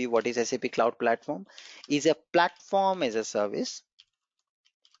interview what is SAP Cloud Platform, is a platform as a service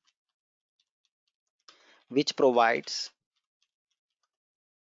which provides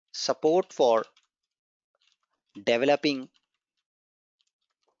support for developing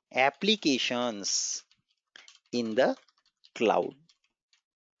applications in the cloud.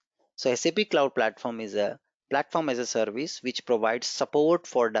 So SAP Cloud Platform is a platform as a service which provides support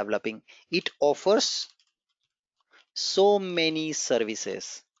for developing. It offers so many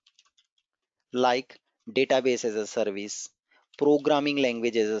services like database as a service, programming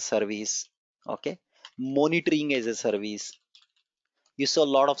language as a service, okay, monitoring as a service. You saw a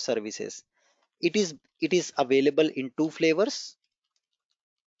lot of services. It is available in two flavors.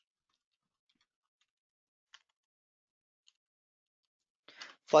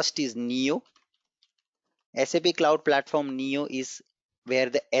 First is Neo. SAP Cloud Platform Neo is where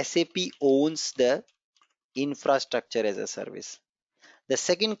the SAP owns the infrastructure as a service. The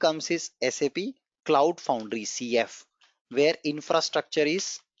second comes is SAP Cloud Foundry CF, where infrastructure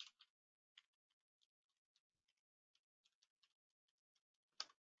is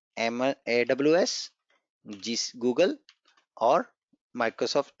AWS, Google, or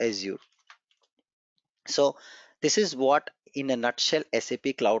Microsoft Azure. So this is what in a nutshell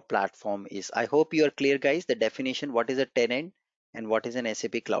SAP Cloud Platform is. I hope you are clear, guys, the definition, what is a tenant and what is an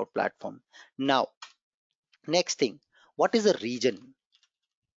SAP Cloud Platform. Now, next thing, what is a region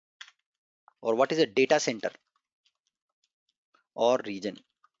or what is a data center or region?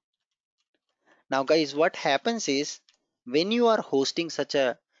 Now, guys, what happens is when you are hosting such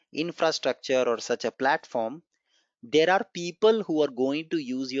a infrastructure or such a platform, there are people who are going to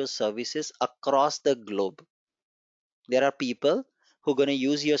use your services across the globe. There are people who are going to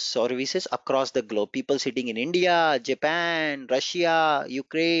use your services across the globe. People sitting in India, Japan, Russia,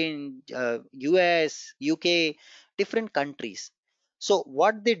 Ukraine, US, UK, different countries. So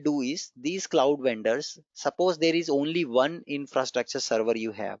what they do is these cloud vendors, suppose there is only one infrastructure server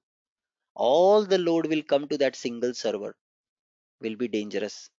you have, all the load will come to that single server, will be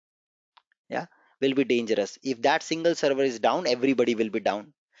dangerous. Yeah, will be dangerous. If that single server is down, everybody will be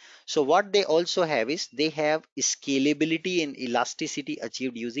down. So what they also have is they have scalability and elasticity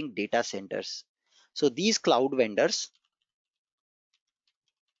achieved using data centers. So these cloud vendors,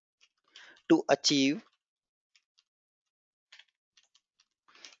 to achieve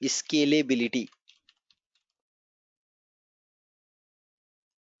scalability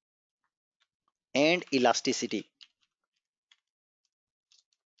and elasticity,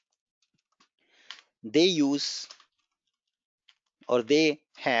 they use or they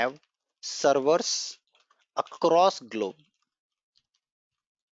have servers across globe.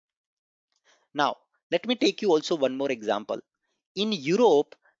 Now, let me take you also one more example. In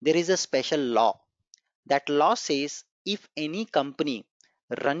Europe, there is a special law. That law says if any company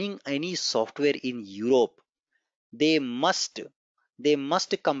running any software in Europe, they must they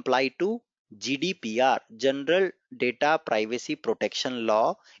must comply to GDPR, General Data Privacy Protection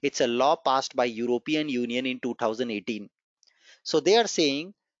Law. It's a law passed by European Union in 2018. So they are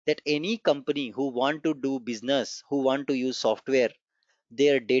saying that any company who want to do business, who want to use software,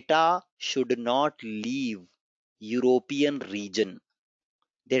 their data should not leave European region.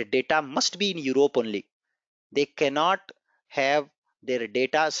 Their data must be in Europe only. They cannot have their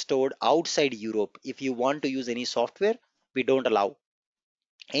data stored outside Europe. If you want to use any software, we don't allow.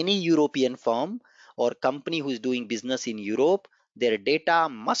 Any European firm or company who is doing business in Europe, their data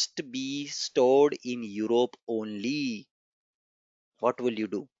must be stored in Europe only. What will you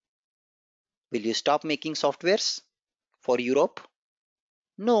do? Will you stop making softwares for Europe?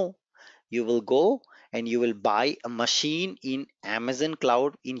 No. You will go and you will buy a machine in Amazon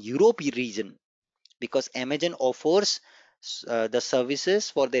cloud in Europe region, because Amazon offers the services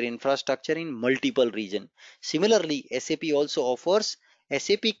for their infrastructure in multiple region. Similarly, SAP also offers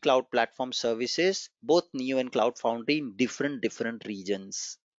SAP Cloud Platform services, both Neo and Cloud Foundry, in different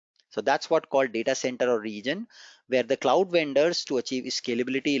regions. So that's what called data center or region, where the cloud vendors, to achieve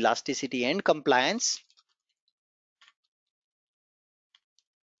scalability, elasticity, and compliance,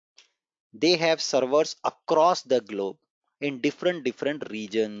 they have servers across the globe in different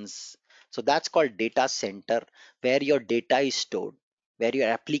regions. So that's called data center, where your data is stored, where your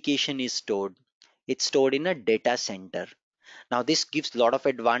application is stored. It's stored in a data center. Now this gives a lot of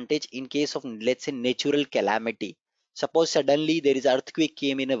advantage in case of, let's say, natural calamity. Suppose suddenly there is earthquake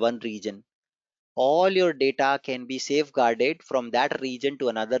came in a one region, all your data can be safeguarded from that region to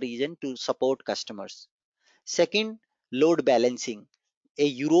another region to support customers. Second, load balancing. A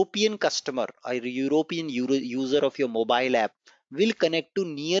European customer or a European user of your mobile app will connect to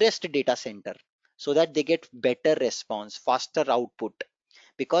nearest data center so that they get better response, faster output,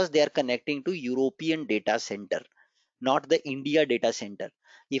 because they are connecting to European data center, not the India data center.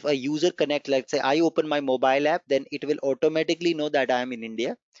 If a user connect, like say I open my mobile app, then it will automatically know that I am in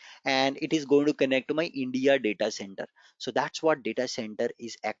India and it is going to connect to my India data center. So that's what data center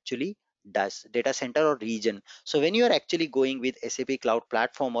is actually does, data center or region. So when you are actually going with SAP Cloud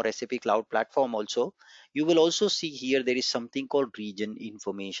Platform or SAP Cloud Platform also, you will also see here there is something called region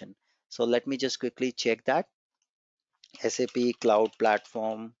information. So let me just quickly check that. SAP Cloud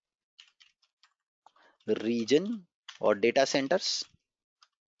Platform region or data centers.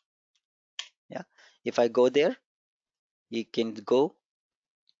 Yeah, if I go there, you can go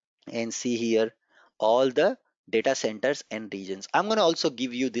and see here all the data centers and regions. I'm going to also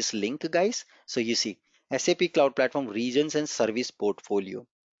give you this link, guys. So you see SAP Cloud Platform regions and service portfolio.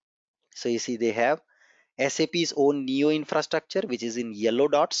 So you see they have SAP's own Neo infrastructure, which is in yellow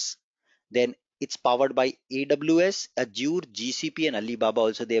dots. Then It's powered by AWS, Azure, GCP, and Alibaba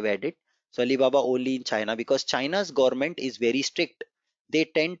also they've added. So Alibaba only in China because China's government is very strict. They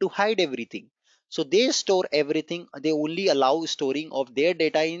tend to hide everything. So they store everything. They only allow storing of their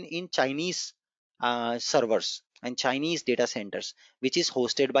data in Chinese servers and Chinese data centers, which is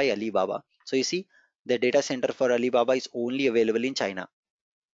hosted by Alibaba. So you see, the data center for Alibaba is only available in China.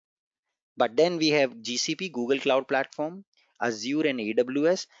 But then we have GCP, Google Cloud Platform, Azure and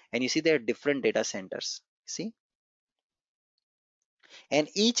AWS, and you see there are different data centers. See, and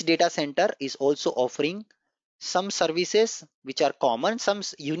each data center is also offering some services which are common, some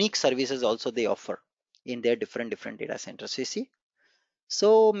unique services also they offer in their different data centers. You see,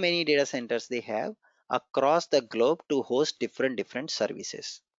 so many data centers they have across the globe to host different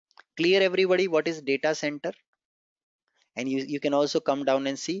services. Clear everybody what is data center? And you can also come down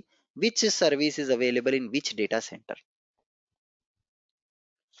and see which service is available in which data center.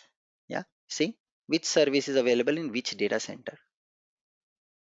 Yeah, see which service is available in which data center.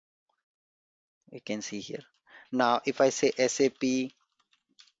 You can see here. Now if I say SAP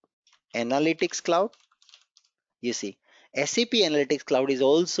Analytics Cloud, you see SAP Analytics Cloud is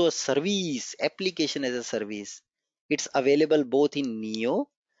also a service, application as a service. It's available both in Neo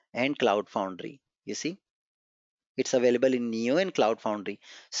and Cloud Foundry. You see, it's available in Neo and Cloud Foundry.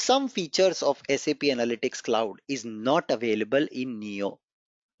 Some features of SAP Analytics Cloud is not available in Neo,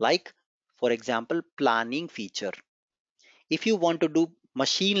 like for example planning feature. If you want to do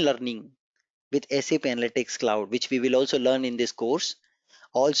machine learning with SAP Analytics Cloud, which we will also learn in this course,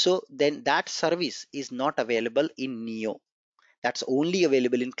 also then that service is not available in Neo. That's only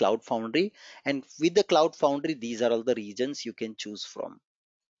available in Cloud Foundry, and with the Cloud Foundry these are all the regions you can choose from.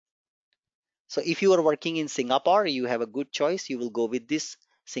 So if you are working in Singapore, you have a good choice, you will go with this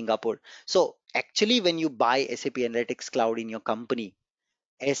Singapore. So actually when you buy SAP Analytics Cloud in your company,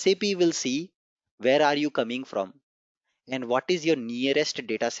 SAP will see where are you coming from and what is your nearest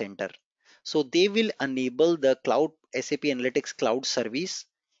data center. So they will enable the cloud SAP Analytics Cloud service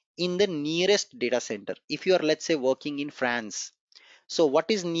in the nearest data center. If you are, let's say, working in France, so what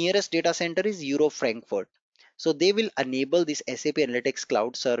is nearest data center is Euro Frankfurt. So they will enable this SAP Analytics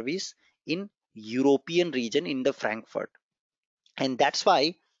Cloud service in European region in the Frankfurt. And that's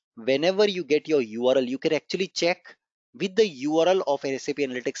why whenever you get your URL, you can actually check with the URL of SAP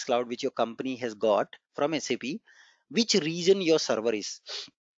Analytics Cloud which your company has got from SAP, which region your server is.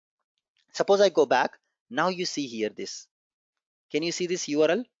 Suppose I go back, now you see here this. Can you see this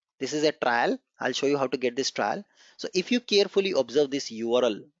URL? This is a trial. I'll show you how to get this trial. So if you carefully observe this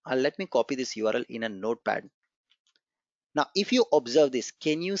URL, let me copy this URL in a notepad. Now, if you observe this,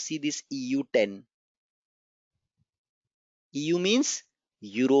 can you see this EU10? EU means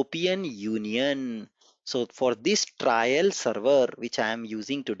European Union. So for this trial server, which I am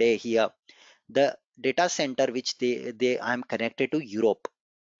using today here, the data center which I am connected to Europe.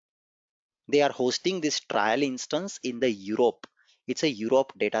 They are hosting this trial instance in the Europe. It's a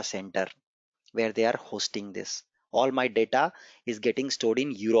Europe data center where they are hosting this. All my data is getting stored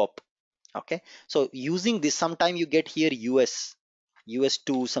in Europe. Okay. So using this, sometime you get here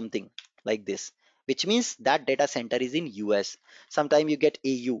US2 something like this, which means that data center is in US. Sometime you get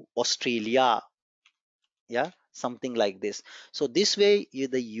AU, Australia, yeah, something like this. So this way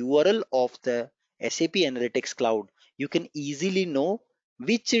the URL of the SAP Analytics Cloud, you can easily know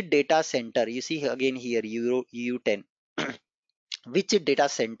which data center. You see again here EU10 which data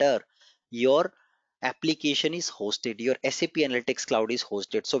center your application is hosted, your SAP Analytics Cloud is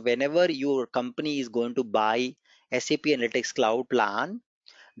hosted. So whenever your company is going to buy SAP Analytics Cloud plan,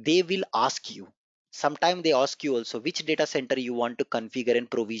 they will ask you. Sometimes they ask you also which data center you want to configure and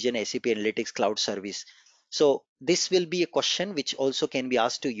provision SAP Analytics Cloud service. So this will be a question which also can be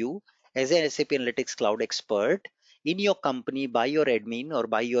asked to you as an SAP Analytics Cloud expert in your company by your admin or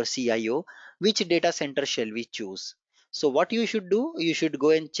by your CIO. Which data center shall we choose? So what you should do, you should go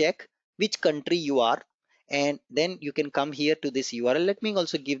and check which country you are, and then you can come here to this URL. Let me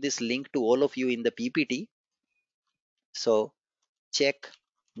also give this link to all of you in the PPT. So check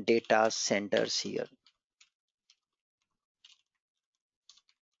data centers here.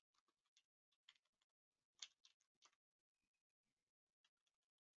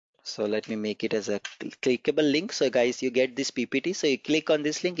 So let me make it as a clickable link. So guys, you get this PPT. So you click on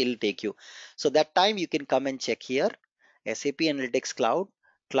this link, it'll take you. So that time you can come and check here. SAP Analytics Cloud,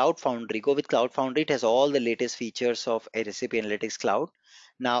 Cloud Foundry. Go with Cloud Foundry. It has all the latest features of SAP Analytics Cloud.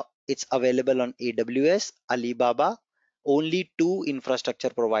 Now it's available on AWS, Alibaba. Only two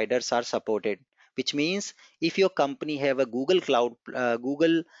infrastructure providers are supported, which means if your company have a Google Cloud,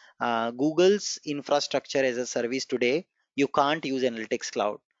 Google's infrastructure as a service today, you can't use Analytics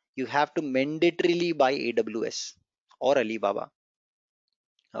Cloud. you have to mandatorily buy AWS or Alibaba,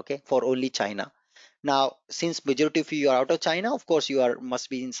 okay, for only China. Now, since majority of you are out of China, of course, you are must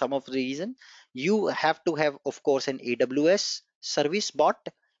be in some of the reason. You have to have, of course, an AWS service bot,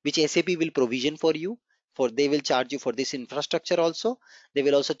 which SAP will provision for you. For they will charge you for this infrastructure also. They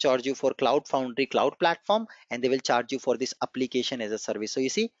will also charge you for Cloud Foundry cloud platform, and they will charge you for this application as a service. So you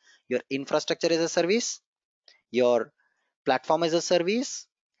see, your infrastructure as a service, your platform as a service,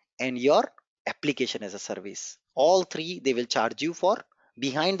 and your application as a service. All three they will charge you for.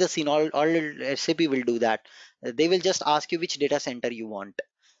 Behind the scene, all SAP will do that. They will just ask you which data center you want.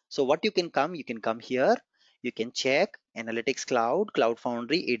 So what you can come here, you can check Analytics Cloud, Cloud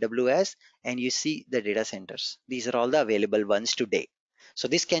Foundry, AWS, and you see the data centers. These are all the available ones today. So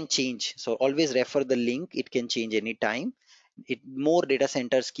this can change. So always refer the link. It can change anytime. More data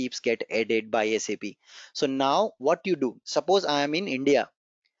centers keeps get added by SAP. So now what you do, suppose I am in India,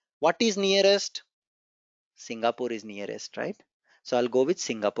 what is nearest? Singapore is nearest, right? So I'll go with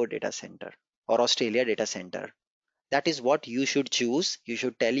Singapore data center or Australia data center. That is what you should choose. You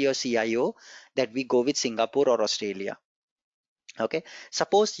should tell your CIO that we go with Singapore or Australia. Okay.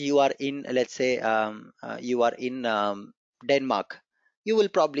 Suppose you are in, let's say, you are in Denmark. You will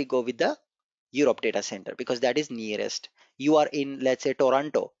probably go with the Europe data center because that is nearest. You are in, let's say,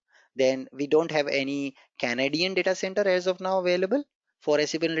 Toronto, then we don't have any Canadian data center as of now available for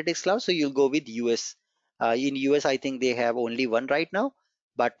SAP Analytics Cloud. So you'll go with US. In US, I think they have only one right now,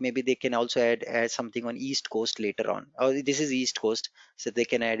 but maybe they can also add something on East Coast later on. Oh, this is East Coast, so they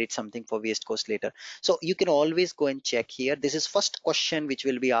can add it something for West Coast later. So you can always go and check here. This is first question which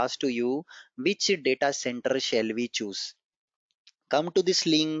will be asked to you: which data center shall we choose? Come to this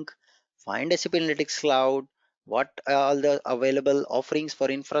link, find SAP Analytics Cloud, what are all the available offerings for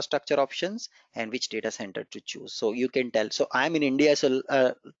infrastructure options, and which data center to choose. So you can tell. So I'm in India. So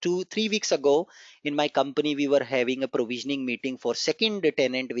 3 weeks ago in my company, we were having a provisioning meeting for second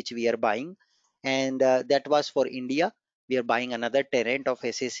tenant which we are buying. And that was for India. We are buying another tenant of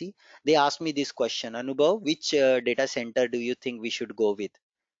SAC. They asked me this question: Anubhav, which data center do you think we should go with?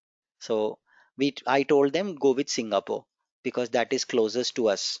 So I told them go with Singapore because that is closest to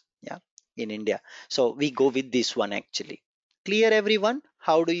us, yeah, in India. So we go with this one actually. Clear everyone?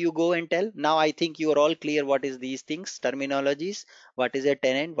 How do you go and tell? Now I think you are all clear what is these things, terminologies, what is a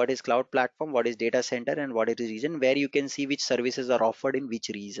tenant, what is cloud platform, what is data center, and what is region, where you can see which services are offered in which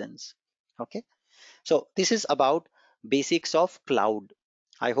regions. Okay. So this is about basics of cloud.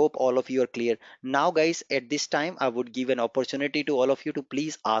 I hope all of you are clear. Now guys, at this time, I would give an opportunity to all of you to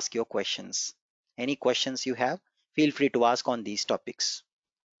please ask your questions. Any questions you have, feel free to ask on these topics.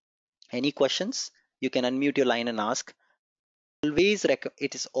 Any questions? You can unmute your line and ask.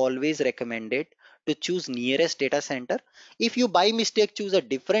 It is always recommended to choose nearest data center. If you by mistake choose a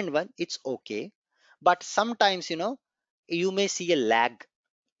different one, it's okay. But sometimes, you may see a lag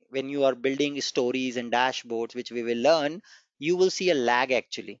when you are building stories and dashboards, which we will learn. You will see a lag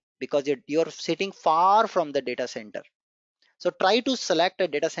actually because you're sitting far from the data center. So try to select a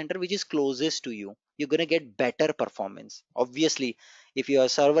data center which is closest to you. You're going to get better performance. Obviously, if your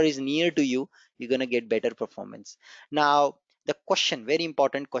server is near to you, you're going to get better performance. Now, the question, very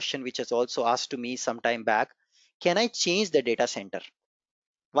important question, which was also asked to me some time back: can I change the data center?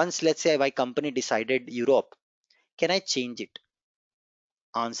 Once, let's say, my company decided Europe, can I change it?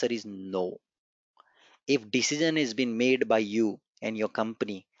 Answer is no. If decision has been made by you and your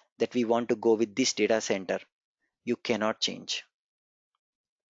company that we want to go with this data center, you cannot change.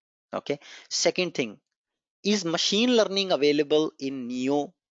 Okay. Second thing, is machine learning available in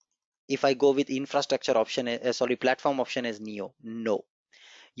Neo? If I go with infrastructure option, sorry, platform option as Neo, no.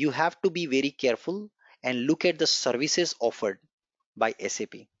 You have to be very careful and look at the services offered by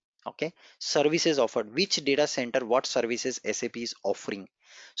SAP. Okay, services offered, which data center, what services SAP is offering.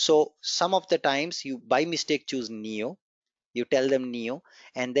 So some of the times you by mistake choose Neo, you tell them Neo,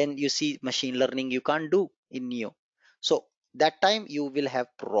 and then you see machine learning you can't do in Neo. So that time you will have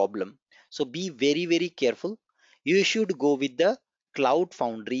problem. So be very very careful. You should go with the Cloud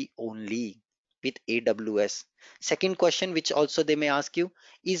Foundry only with AWS. Second question which also they may ask you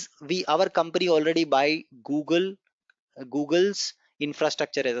is, we our company already buy Google's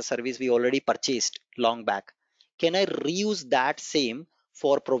infrastructure as a service, we already purchased long back. Can I reuse that same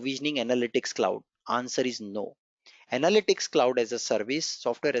for provisioning Analytics Cloud? Answer is no. Analytics Cloud as a service,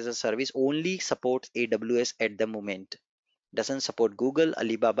 software as a service, only supports AWS at the moment. Doesn't support Google,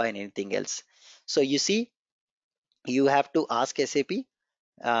 Alibaba, and anything else. So you see, you have to ask SAP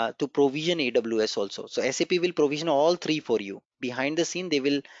to provision AWS also. So SAP will provision all three for you. Behind the scene, they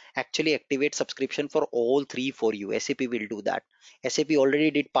will actually activate subscription for all three for you. SAP will do that. SAP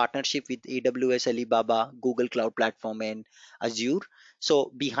already did partnership with AWS, Alibaba, Google Cloud Platform, and Azure.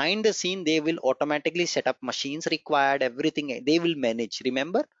 So behind the scene, they will automatically set up machines required, everything they will manage.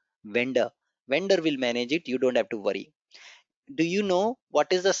 Remember, vendor. Vendor will manage it. You don't have to worry. Do you know what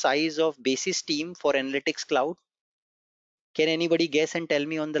is the size of basis team for Analytics Cloud? Can anybody guess and tell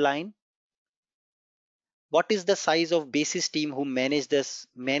me on the line? What is the size of basis team who manage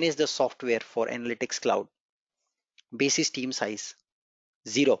the software for Analytics Cloud? Basis team size?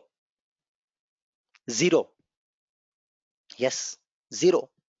 Zero. Zero. Yes, zero.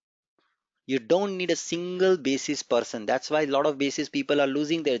 You don't need a single basis person. That's why a lot of basis people are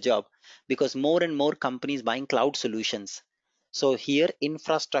losing their job, because more and more companies buying cloud solutions. So here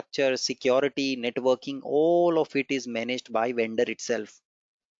infrastructure, security, networking, all of it is managed by vendor itself.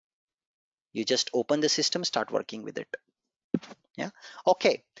 You just open the system, start working with it. Yeah.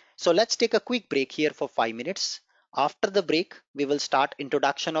 Okay. So let's take a quick break here for 5 minutes. After the break, we will start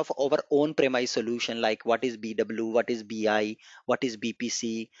introduction of our own premise solution, like what is BW, what is BI, what is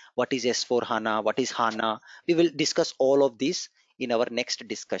BPC, what is S4 HANA, what is HANA. We will discuss all of this in our next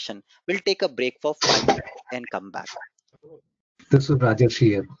discussion. We'll take a break for 5 minutes and come back. This is Rajesh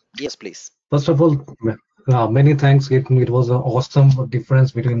here. Yes, please. First of all, many thanks. It was an awesome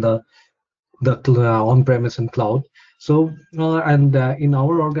difference between the on-premise and cloud. So, and in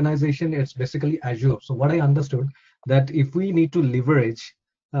our organization, it's basically Azure. So what I understood that if we need to leverage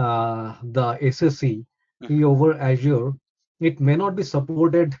the SSE Mhm. over Azure, it may not be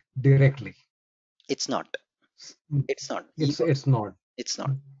supported directly. It's not. It's not. It's not. It's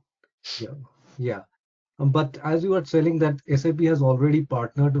not. Yeah, yeah. But as you are telling that SAP has already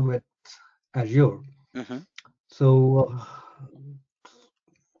partnered with Azure, Mhm. so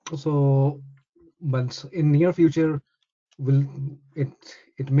so but in near future will it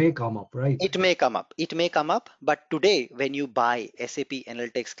it may come up, right? It may come up. It may come up. But today, when you buy SAP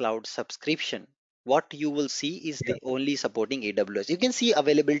Analytics Cloud subscription, what you will see is Yeah. they only supporting AWS. You can see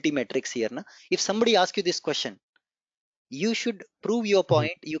availability metrics here. Na? If somebody asks you this question, you should prove your Mhm.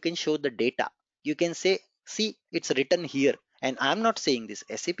 point. You can show the data. You can say, see, it's written here. And I'm not saying this.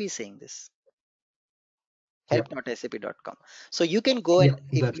 SAP is saying this. Yeah. Help.sap.com. So you can go, and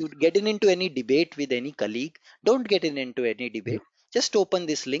Yeah. if That's you get into any debate with any colleague, don't get into any yeah. debate. Just open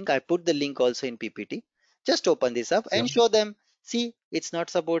this link. I put the link also in PPT. Just open this up Yeah. and show them. See, it's not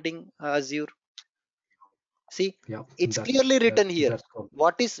supporting Azure. See, Yeah. it's clearly written here. That's cool.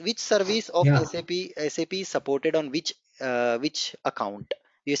 What is which service of Yeah. SAP is supported on which account?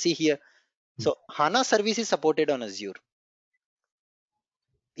 You see here. Mm. So HANA service is supported on Azure.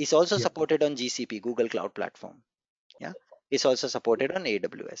 Is also Yeah. supported on GCP, Google Cloud Platform. Yeah, it's also supported on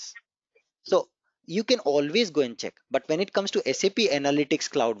AWS. So you can always go and check. But when it comes to SAP Analytics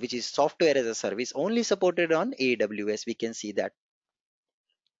Cloud, which is software as a service, only supported on AWS, we can see that.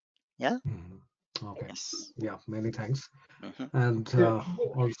 Yeah. Mhm. Okay. Yes. Yeah. Many thanks. Hmm. And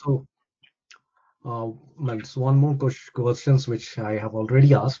also, there's one more questions which I have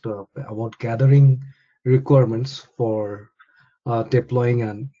already asked about gathering requirements for deploying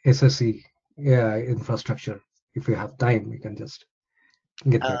an SSE infrastructure. If you have time, we can just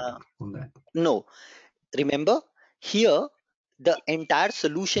get back Uh, on that. no, remember here the entire Yeah.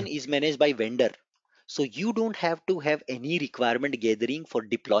 solution is managed by vendor. So you don't have to have any requirement gathering for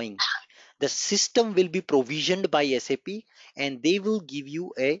deploying. The system will be provisioned by SAP, and they will give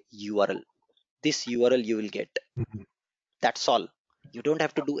you a URL. This URL you will get. Mhm. That's all. You don't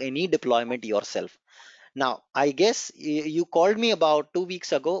have to do any deployment yourself. Now, I guess you called me about 2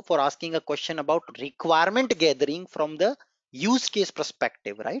 weeks ago for asking a question about requirement gathering from the use case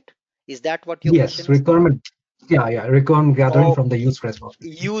perspective, right? Is that what your question Yes, is? requirement. Yeah, yeah, requirement gathering from the Okay. use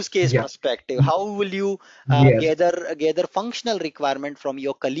responsibility. Use case Yeah. perspective. How will you Yes. gather functional requirement from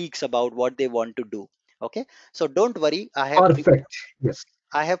your colleagues about what they want to do? Okay. So don't worry. Perfect. Yes.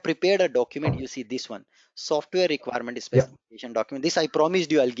 I have prepared a document. You see this one, software requirement Yeah. specification document. This I promised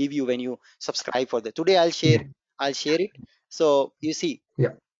you I'll give you when you subscribe for that. Today Yeah. I'll share it. So you see,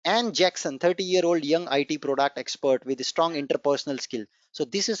 Yeah. Ann Jackson, 30-year-old young IT product expert with strong interpersonal skill. So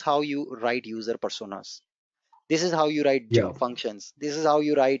this is how you write user personas. This is how you write Yeah. job functions. This is how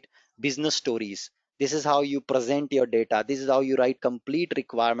you write business stories. This is how you present your data. This is how you write complete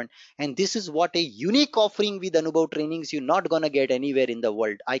requirement. And this is what a unique offering with Anubhav trainings you're not gonna get anywhere in the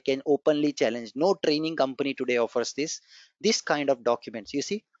world. I can openly challenge. No training company today offers this kind of documents. You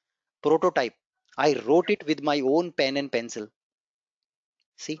see, prototype. I wrote it with my own pen and pencil.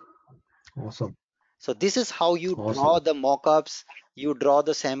 See, Awesome. So this is how you draw Awesome. the mock-ups, you draw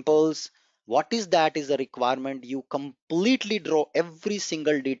the samples. What is that is the requirement. You completely draw every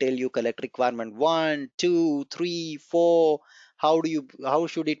single detail you collect. Requirement one, two, three, four. How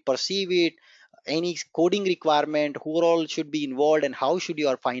should it perceive it? Any coding requirement, who all should be involved, and how should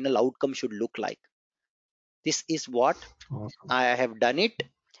your final outcome should look like. This is what Awesome. I have done it,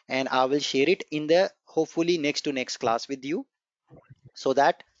 and I will share it in the hopefully next to next class with you, so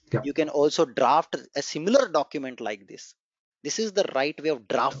that Yeah. you can also draft a similar document like this. This is the right way of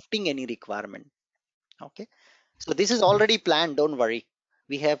drafting any requirement. Okay. So this is already planned. Don't worry.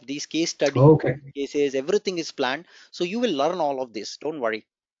 We have these case study Okay. cases. Everything is planned. So you will learn all of this. Don't worry.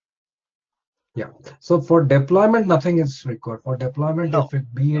 Yeah. So for deployment, nothing is required. For deployment, No, if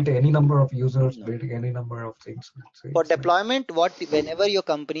it be no, it any number of users, no. be it any number of things, let's say For it's like, deployment, what whenever your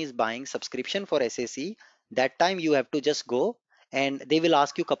company is buying subscription for SAC, that time you have to just go and they will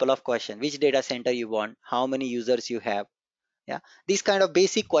ask you a couple of questions. Which data center you want, how many users you have. Yeah, these kind of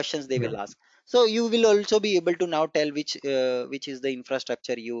basic questions they yeah, will ask. So you will also be able to now tell which is the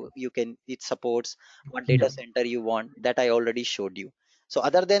infrastructure you can it supports, what yeah, data center you want. That I already showed you. So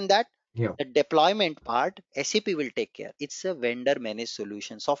other than that, yeah. the deployment part SAP will take care. It's a vendor managed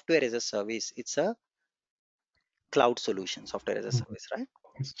solution, software as a service. It's a cloud solution, software as a Mhm. service, right?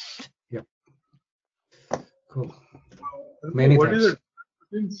 It's- Yeah, cool. So Many what is thanks. it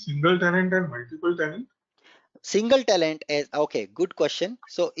between single tenant and multiple tenant? Single tenant is okay, good question.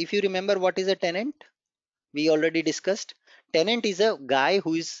 So if you remember, what is a tenant? We already discussed. Tenant is a guy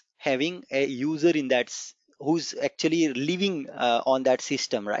who is having a user in that who's actually living on that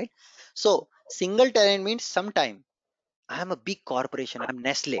system, right? So single tenant means sometime I am a big corporation, I'm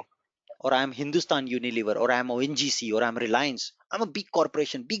Nestle, or I'm Hindustan Unilever, or I'm ONGC, or I'm Reliance. I'm a big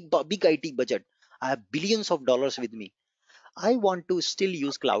corporation, big IT budget. I have billions of dollars with me. I want to still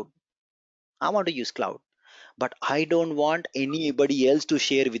use cloud. I want to use cloud, but I don't want anybody else to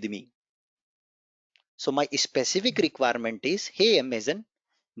share with me. So my specific requirement is, hey Amazon,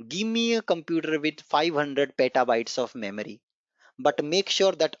 give me a computer with 500 petabytes of memory, but make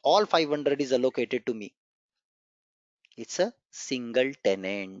sure that all 500 is allocated to me. It's a single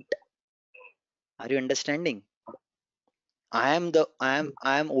tenant. Are you understanding? I am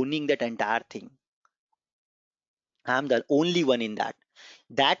owning that entire thing. I am the only one in that.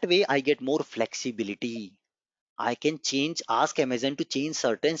 That way I get more flexibility. I can ask Amazon to change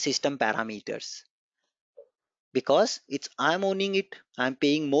certain system parameters because it's I'm owning it. I'm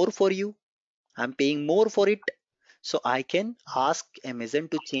paying more for you. I'm paying more for it. So I can ask Amazon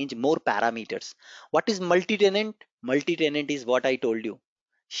to change more parameters. What is multi-tenant? Multi-tenant is what I told you.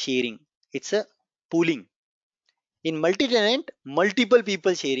 Sharing. It's a pooling. In multi-tenant, multiple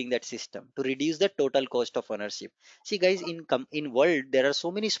people sharing that system to reduce the total cost of ownership. See guys, in world there are so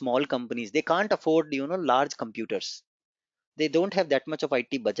many small companies. They can't afford large computers. They don't have that much of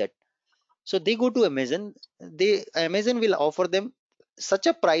IT budget. So they go to Amazon. Amazon will offer them such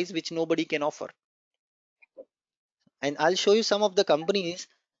a price which nobody can offer. And I'll show you some of the companies.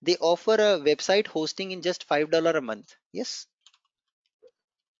 They offer a website hosting in just $5 a month. Yes.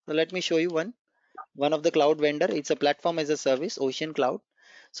 So let me show you one of the cloud vendor. It's a platform as a service, Ocean Cloud.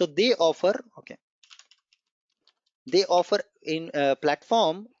 So they offer in a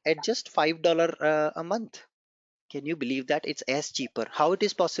platform at just $5 a month. Can you believe that? It's as cheaper. How it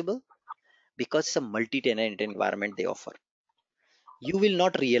is possible? Because it's a multi-tenant environment they offer. You will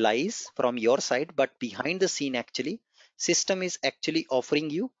not realize from your side, but behind the scene actually system is actually offering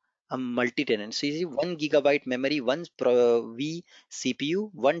you a multi-tenant. So you see 1 GB memory, one v CPU,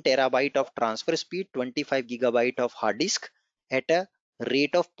 1 TB of transfer speed, 25 GB of hard disk at a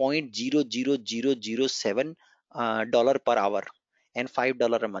rate of 0.00007 dollar per hour and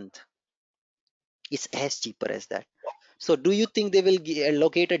 $5 a month. It's as cheaper as that. So do you think they will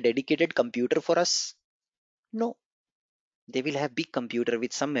allocate a dedicated computer for us? No. They will have big computer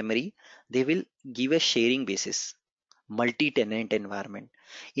with some memory. They will give a sharing basis. Multi-tenant environment.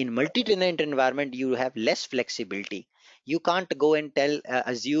 In multi-tenant environment, you have less flexibility. You can't go and tell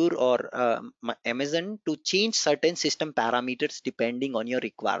Azure or Amazon to change certain system parameters depending on your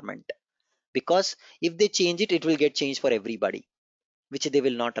requirement, because if they change it, it will get changed for everybody, which they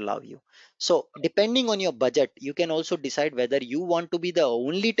will not allow you. So depending on your budget, you can also decide whether you want to be the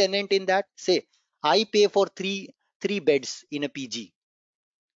only tenant in that. Say I pay for three beds in a PG.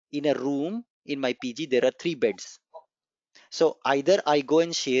 In a room in my PG, there are three beds. So either I go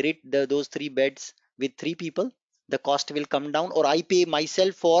and share those three beds with three people, the cost will come down, or I pay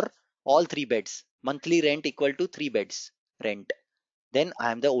myself for all three beds. Monthly rent equal to three beds rent. Then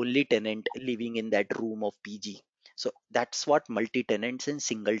I am the only tenant living in that room of PG. So that's what multi-tenants and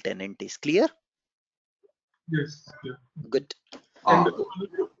single tenant is. Clear? Yes. Yeah. Good. And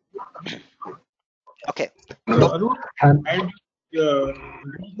Okay. So, Arun, And and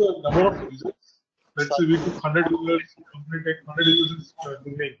reduce the number of users. Let's say sorry. we took 100 users, company take 100 users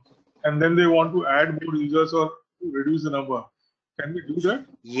domain, and then they want to add more users or reduce the number. Can we do that?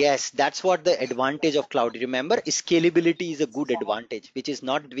 Yes, that's what the advantage of cloud. Remember, scalability is a good advantage, which is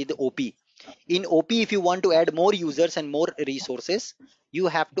not with OP. In OP, if you want to add more users and more resources, you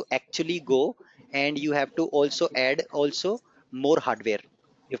have to actually go and you have to also add also more hardware.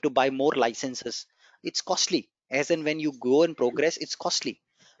 You have to buy more licenses. It's costly. As and when you go and progress, it's costly.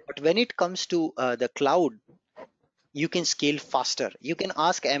 But when it comes to the cloud, you can scale faster. You can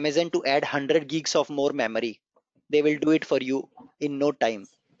ask Amazon to add 100 gigs of more memory. They will do it for you in no time.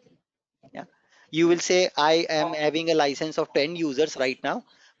 Yeah, you will say I am having a license of 10 users right now,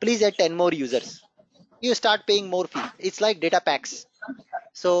 please add 10 more users. You start paying more fee. It's like data packs.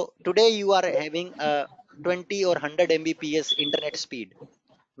 So today you are having a 20 or 100 mbps internet speed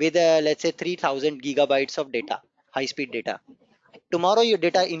with let's say 3000 gigabytes of data, high speed data. Tomorrow your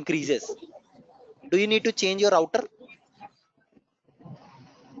data increases. Do you need to change your router?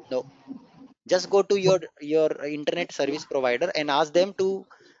 No. Just go to your internet service provider and ask them to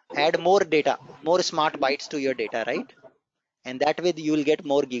add more data, more smart bytes to your data, right? And that way you will get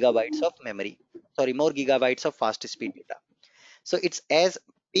more gigabytes of memory, sorry, more gigabytes of fast speed data. So it's as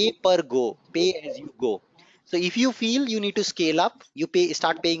pay per go, pay as you go. So if you feel you need to scale up, you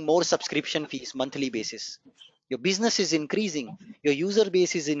start paying more subscription fees monthly basis. Your business is increasing, your user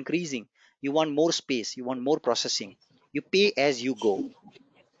base is increasing, you want more space, you want more processing, you pay as you go.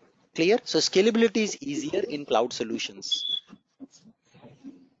 Clear? So scalability is easier in cloud solutions.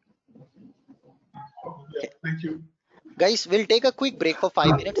 Yeah. Okay, Thank you. guys, we'll take a quick break for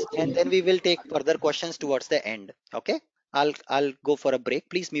 5 minutes and then we will take further questions towards the end. Okay, I'll go for a break.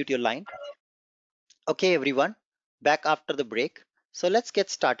 Please mute your line. Okay, everyone, back after the break. So let's get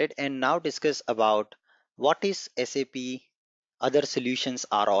started and now discuss about what is SAP other solutions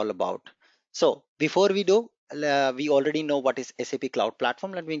are all about. So before we do, we already know what is SAP Cloud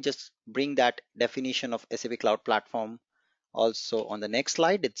Platform. Let me just bring that definition of SAP Cloud Platform also on the next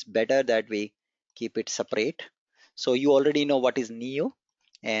slide. It's better that we keep it separate. So you already know what is Neo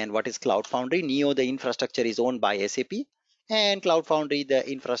and what is Cloud Foundry. Neo, the infrastructure is owned by SAP, and Cloud Foundry, the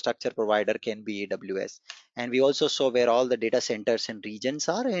infrastructure provider can be AWS. And we also saw where all the data centers and regions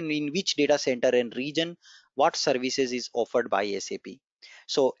are, and in which data center and region what services is offered by SAP.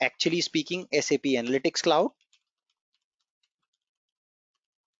 So actually speaking, SAP Analytics Cloud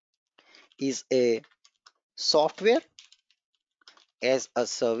is a software as a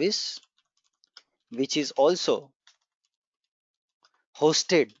service which is also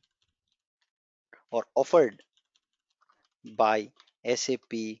hosted or offered by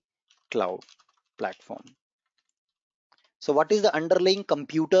SAP Cloud Platform. So what is the underlying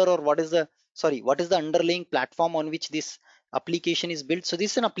computer, or what is the, sorry, what is the underlying platform on which this application is built? So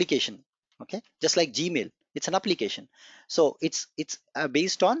this is an application, okay, just like Gmail, it's an application. So it's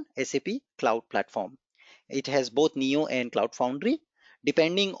based on SAP Cloud Platform. It has both Neo and Cloud Foundry.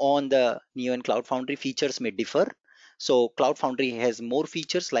 Depending on the Neo and Cloud Foundry, features may differ. So Cloud Foundry has more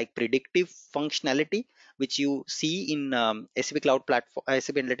features like predictive functionality, which you see in SAP Cloud Platform.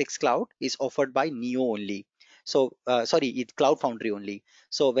 SAP Analytics Cloud is offered by Neo only. So sorry, it's Cloud Foundry only.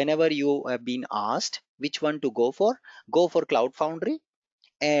 So whenever you have been asked which one to go for Cloud Foundry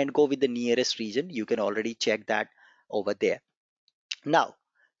and go with the nearest region. You can already check that over there. Now,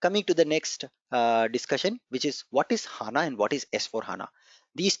 coming to the next discussion, which is what is HANA and what is S4 HANA.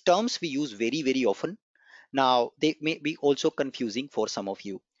 These terms we use very, very often. Now, they may be also confusing for some of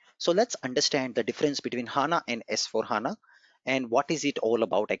you. So let's understand the difference between HANA and S4 HANA and what is it all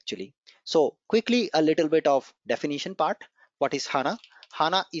about actually. So quickly, a little bit of definition part. What is HANA?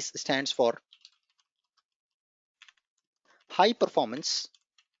 HANA is stands for high performance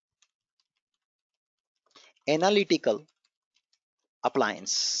analytical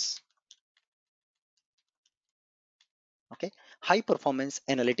appliance. Okay, high performance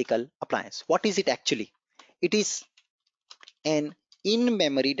analytical appliance. What is it actually? It is an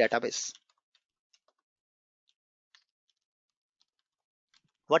in-memory database.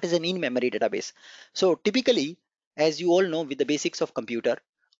 What is an in-memory database? So typically, as you all know, with the basics of computer,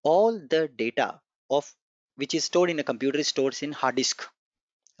 all the data of which is stored in a computer is stored in hard disk,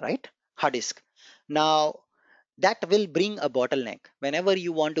 right? Hard disk. Now that will bring a bottleneck. Whenever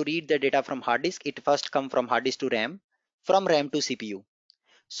you want to read the data from hard disk, it first come from hard disk to RAM, from RAM to CPU.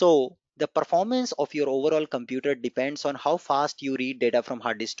 So the performance of your overall computer depends on how fast you read data from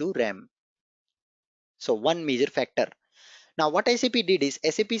hard disk to RAM. So one major factor. Now what SAP did is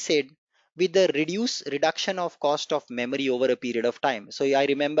SAP said with the reduction of cost of memory over a period of time. So I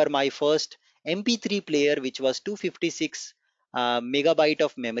remember my first MP3 player, which was 256 megabyte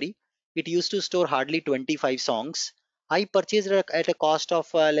of memory. It used to store hardly 25 songs. I purchased it at a cost of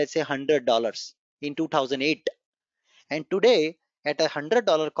let's say $100 in 2008. And today at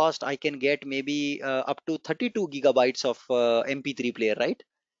 $100 cost, I can get maybe up to 32 gigabytes of MP3 player, right?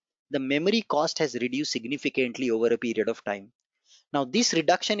 The memory cost has reduced significantly over a period of time. Now, this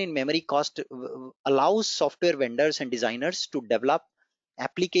reduction in memory cost allows software vendors and designers to develop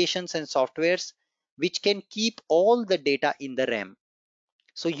applications and softwares which can keep all the data in the RAM.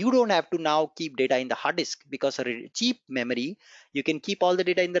 So you don't have to now keep data in the hard disk, because a cheap memory, you can keep all the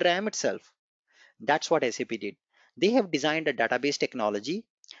data in the RAM itself. That's what SAP did. They have designed a database technology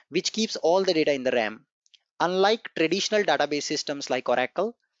which keeps all the data in the RAM. Unlike traditional database systems like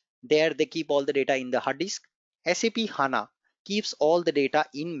Oracle, there they keep all the data in the hard disk. SAP HANA keeps all the data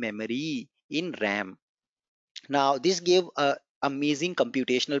in memory, in RAM. Now, this gave amazing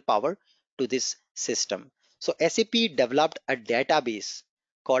computational power to this system. So SAP developed a database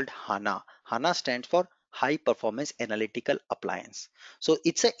called HANA. HANA stands for High Performance Analytical Appliance. So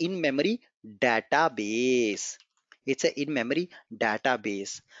it's a in-memory database. It's a in-memory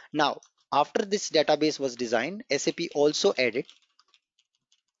database. Now, after this database was designed, SAP also added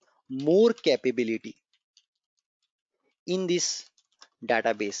more capability in this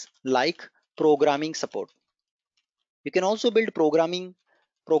database, like programming support. You can also build programming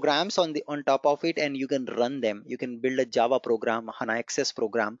programs on top of it, and you can run them. You can build a Java program, HANA Access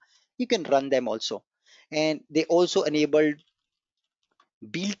program. You can run them also. And they also enabled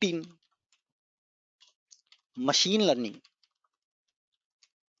built-in machine learning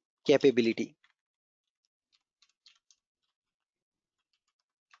capability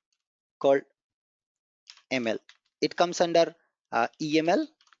called ML. It comes under EML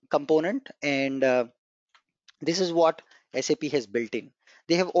component, and this is what SAP has built in.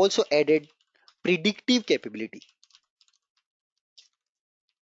 They have also added predictive capability.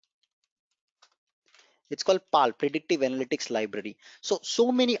 It's called PAL, Predictive Analytics Library.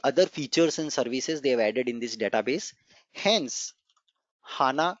 So many other features and services they have added in this database. Hence,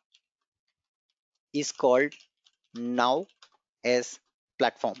 HANA is called now as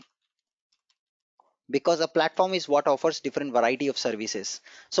platform, because a platform is what offers different variety of services.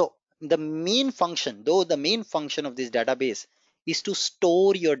 So the main function, though the main function of this database is to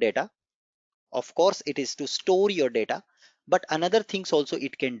store your data. Of course, it is to store your data, but another things also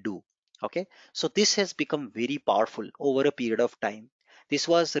it can do. Okay, so this has become very powerful over a period of time. This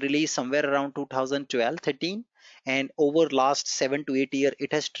was released somewhere around 2012-13, and over last 7 to 8 years,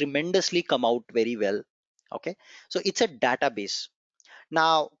 it has tremendously come out very well. Okay, so it's a database.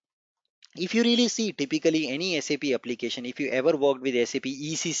 Now, if you really see typically any SAP application, if you ever worked with SAP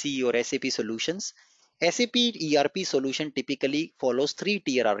ECC or SAP solutions, SAP ERP solution typically follows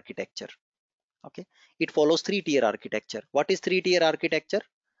three-tier architecture. Okay, it follows three-tier architecture. What is three-tier architecture?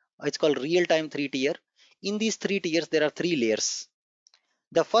 It's called real-time three-tier. In these three tiers, there are three layers.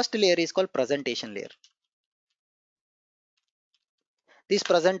 The first layer is called presentation layer. This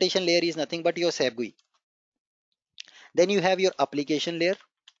presentation layer is nothing but your SAP GUI. Then you have your application layer.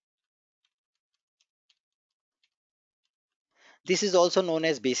 This is also known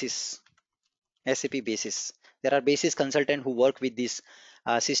as basis, SAP basis. There are basis consultants who work with this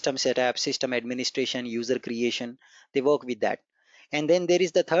system setup, system administration, user creation. They work with that. And then there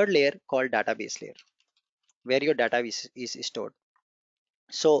is the third layer called database layer, where your data is stored.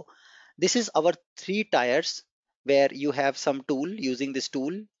 So this is our three tiers, where you have some tool. Using this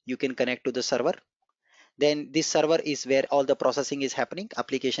tool, you can connect to the server. Then this server is where all the processing is happening,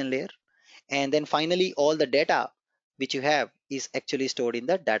 application layer. And then finally, all the data which you have is actually stored in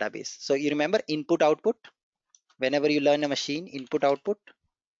the database. So you remember input output. Whenever you learn a machine, input output,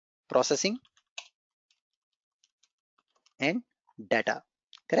 processing, and data.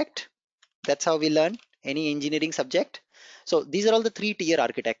 Correct? That's how we learn any engineering subject. So these are all the three tier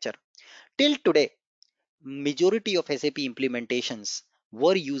architecture. Till today, majority of SAP implementations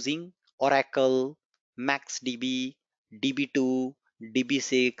were using Oracle, MaxDB, DB2,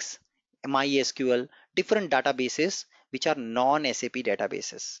 DB6, MySQL, different databases which are non-SAP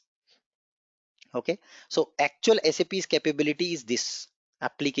databases. Okay, so actual SAP's capability is this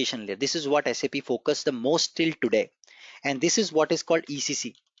application layer. This is what SAP focused the most till today, and this is what is called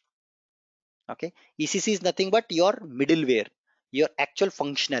ECC. Okay, ECC is nothing but your middleware, your actual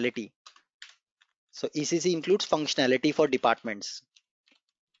functionality. So ECC includes functionality for departments,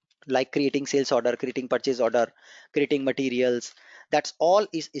 like creating sales order, creating purchase order, creating materials. That's all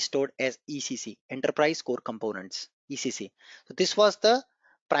is stored as ECC, Enterprise Core Components, ECC. So this was the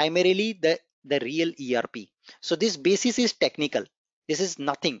primarily the real ERP. So this basis is technical. This is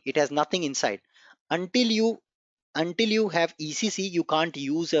nothing. It has nothing inside. Until you have ECC, you can't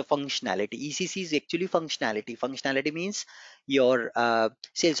use a functionality. ECC is actually functionality. Functionality means your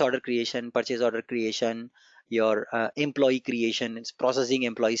sales order creation, purchase order creation, your employee creation, it's processing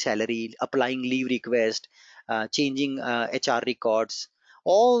employee salary, applying leave request, changing HR records,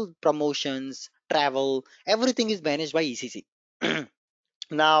 all promotions, travel, everything is managed by ECC.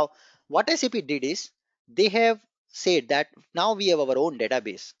 Now, what SAP did is they have said that now we have our own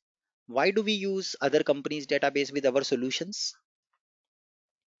database. Why do we use other companies' database with our solutions?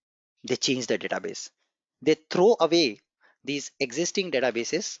 They change the database. They throw away these existing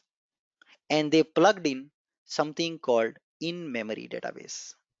databases and they plugged in something called in-memory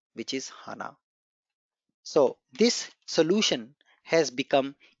database, which is HANA. So this solution has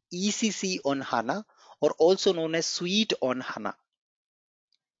become ECC on HANA, or also known as Suite on HANA.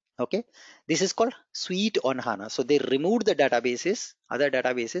 Okay, this is called Suite on HANA. So they removed the databases, other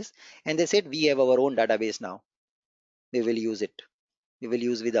databases, and they said we have our own database now. We will use it. We will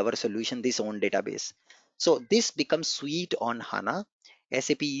use with our solution this own database. So this becomes Suite on HANA,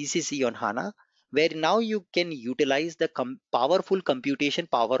 SAP ECC on HANA, where now you can utilize the powerful computation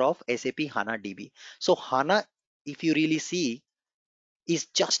power of SAP HANA DB. So HANA, if you really see, is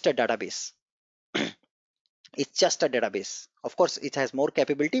just a database. It's just a database. Of course, it has more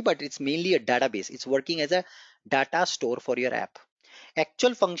capability, but it's mainly a database. It's working as a data store for your app.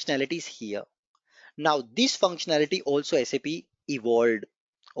 Actual functionality is here. Now, this functionality also SAP evolved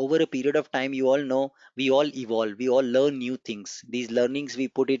over a period of time. You all know we all evolve, we all learn new things. These learnings we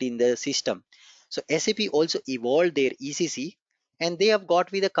put it in the system. So SAP also evolved their ECC and they have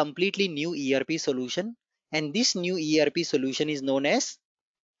got with a completely new ERP solution. And this new ERP solution is known as,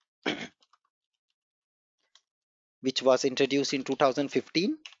 which was introduced in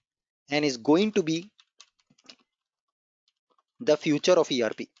 2015 and is going to be the future of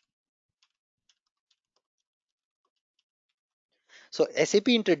ERP. So SAP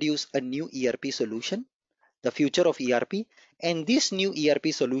introduced a new ERP solution, the future of ERP, and this new ERP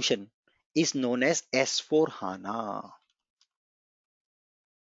solution is known as S4 HANA.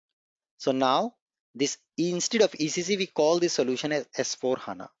 So now this, instead of ECC, we call this solution as S4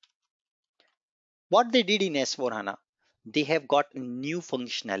 HANA. What they did in S4 HANA, they have got new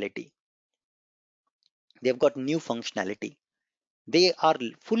functionality. They've got new functionality. They are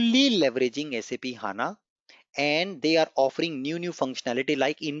fully leveraging SAP HANA and they are offering new functionality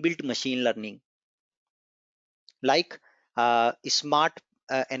like inbuilt machine learning, like smart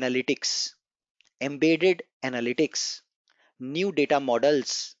analytics, embedded analytics, new data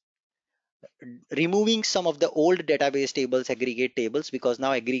models, removing some of the old database tables, aggregate tables, because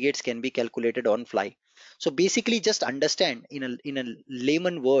now aggregates can be calculated on fly. So basically just understand in a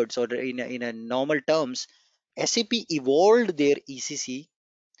layman words, or in a normal terms, SAP evolved their ECC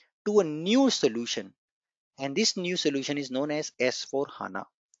to a new solution, and this new solution is known as S4 HANA.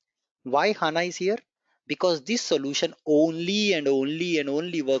 Why HANA is here? Because this solution only and only and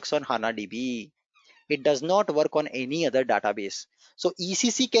only works on HANA DB. It does not work on any other database. So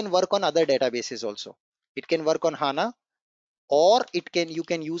ECC can work on other databases also. It can work on HANA, or you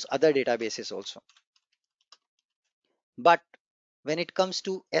can use other databases also. But when it comes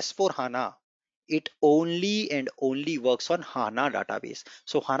to S4 HANA, it only and only works on HANA database.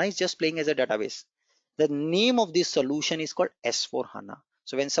 So HANA is just playing as a database. The name of this solution is called S4 HANA.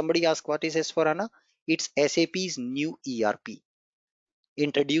 So when somebody asks what is S4 HANA, it's SAP's new ERP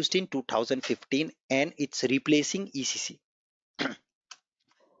introduced in 2015 and it's replacing ECC.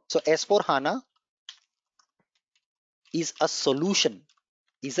 So S4 HANA is a solution,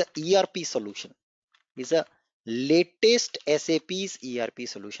 is a ERP solution, is a latest SAP's ERP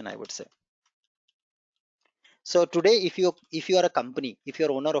solution, I would say. So today, if you are a company, if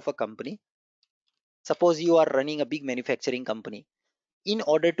you're owner of a company, suppose you are running a big manufacturing company, in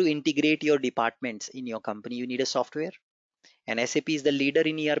order to integrate your departments in your company, you need a software, and SAP is the leader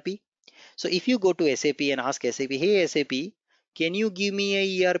in ERP. So if you go to SAP and ask SAP, hey SAP, can you give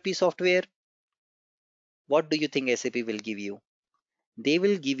me a ERP software? What do you think SAP will give you? They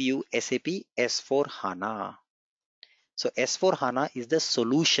will give you SAP S4 HANA. So S4 HANA is the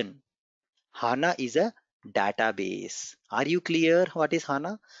solution. HANA is a database. Are you clear what is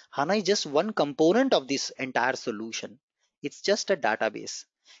HANA? HANA is just one component of this entire solution. It's just a database.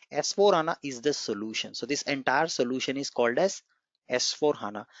 S4 HANA is the solution. So this entire solution is called as S4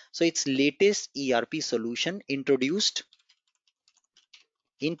 HANA. So it's latest ERP solution introduced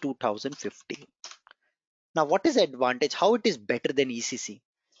in 2015. Now what is the advantage? How it is better than ECC?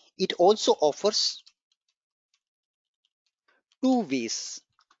 It also offers two ways.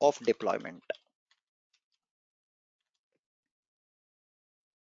 of deployment.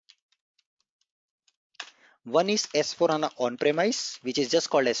 One is S4HANA on-premise, which is just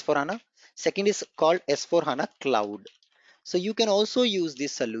called S4HANA. Second is called S4HANA Cloud. So you can also use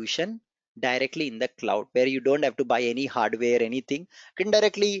this solution directly in the cloud where you don't have to buy any hardware, anything. You can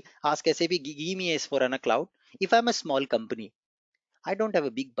directly ask SAP, give me S4HANA Cloud. If I'm a small company, I don't have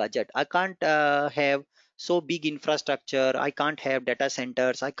a big budget. I can't have so big infrastructure. I can't have data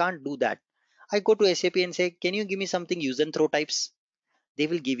centers. I can't do that. I go to SAP and say, can you give me something use and throw types? They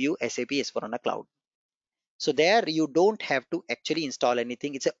will give you SAP S4HANA Cloud. So there you don't have to actually install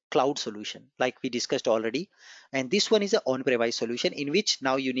anything. It's a cloud solution like we discussed already. And this one is an on-premise solution in which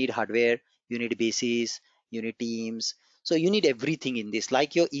now you need hardware, you need bases, you need teams. So you need everything in this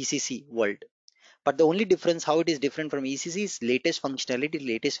like your ECC world. But the only difference how it is different from ECC is latest functionality,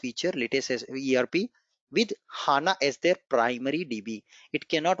 latest feature, latest ERP with HANA as their primary DB. It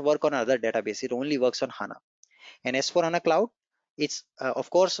cannot work on other database. It only works on HANA. And as for HANA Cloud, it's of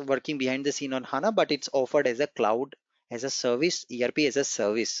course working behind the scene on HANA, but it's offered as a cloud, as a service, ERP as a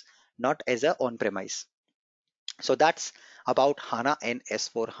service, not as a on-premise. So that's about HANA and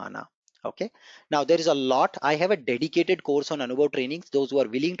S4 HANA. Okay. Now there is a lot. I have a dedicated course on Anubhav trainings. Those who are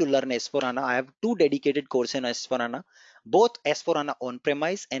willing to learn S4 HANA, I have two dedicated courses on S4 HANA, both S4 HANA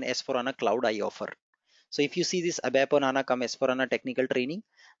on-premise and S4 HANA Cloud I offer. So if you see this ABAP on HANA come S4 HANA technical training,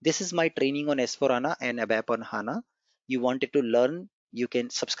 this is my training on S4 HANA and ABAP on HANA. You wanted to learn, you can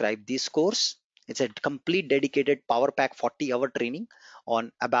subscribe this course. It's a complete dedicated power pack 40-hour training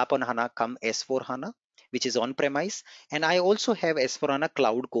on ABAP on HANA come S4 HANA, which is on premise. And I also have S4 HANA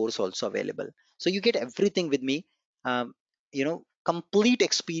cloud course also available. So you get everything with me. Um, complete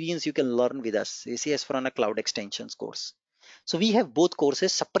experience you can learn with us. You see S4 HANA cloud extensions course. So we have both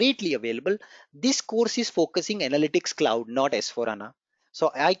courses separately available. This course is focusing analytics cloud, not S4HANA. So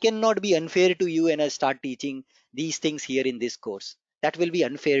I cannot be unfair to you and I start teaching these things here in this course. That will be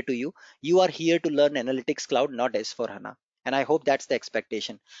unfair to you. You are here to learn analytics cloud, not S4HANA. And I hope that's the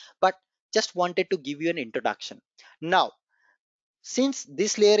expectation. But just wanted to give you an introduction. Now, since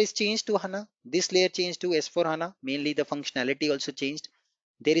this layer is changed to HANA, this layer changed to S4HANA, mainly the functionality also changed.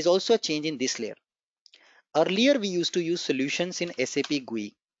 There is also a change in this layer. Earlier, we used to use solutions in SAP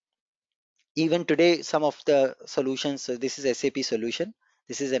GUI. Even today, some of the solutions, so this is SAP solution.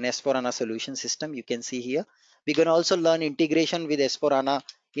 This is an S4HANA solution system. You can see here. We're going to also learn integration with S4HANA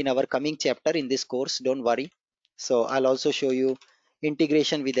in our coming chapter in this course. Don't worry. So I'll also show you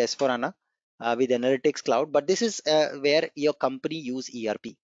integration with S4HANA with Analytics Cloud. But this is where your company use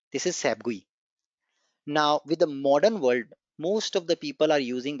ERP. This is SAP GUI. Now, with the modern world, most of the people are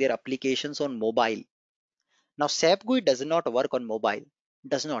using their applications on mobile. Now, SAP GUI does not work on mobile.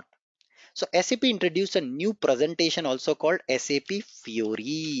 Does not. So SAP introduced a new presentation also called SAP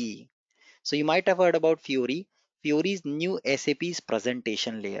Fiori. So you might have heard about Fiori. Fiori is new SAP's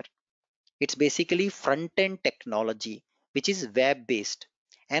presentation layer. It's basically front-end technology, which is web-based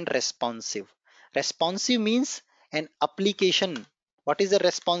and responsive. Responsive means an application. What is a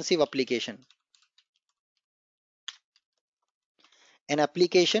responsive application? An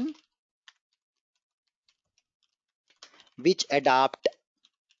application which adapt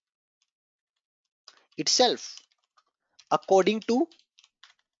itself according to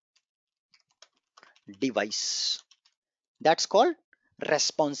device. That's called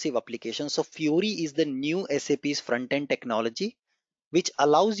responsive application. So Fiori is the new SAP's front-end technology which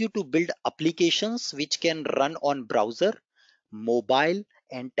allows you to build applications which can run on browser, mobile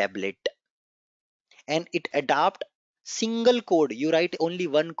and tablet. And it adapt single code. You write only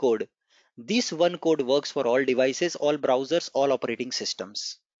one code. This one code works for all devices, all browsers, all operating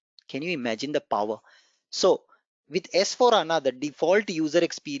systems. Can you imagine the power? So with S4HANA, the default user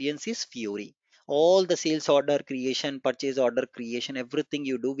experience is Fiori. All the sales order creation, purchase order creation, everything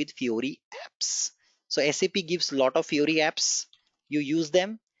you do with Fiori apps. So SAP gives a lot of Fiori apps. You use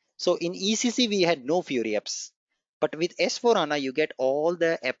them. So in ECC, we had no Fiori apps. But with S4HANA, you get all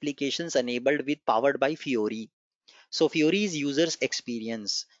the applications enabled with powered by Fiori. So Fiori is user's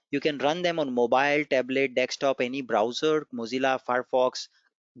experience. You can run them on mobile, tablet, desktop, any browser, Mozilla, Firefox,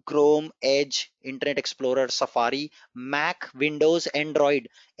 Chrome, Edge, Internet Explorer, Safari, Mac, Windows, Android,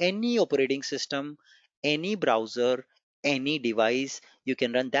 any operating system, any browser, any device you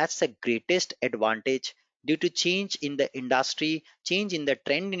can run. That's the greatest advantage due to change in the industry, change in the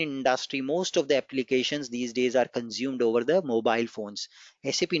trend in industry. Most of the applications these days are consumed over the mobile phones.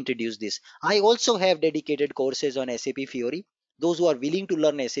 SAP introduced this. I also have dedicated courses on SAP Fiori. Those who are willing to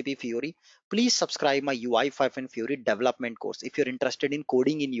learn SAP Fiori, please subscribe my UI5 and Fiori development course. If you're interested in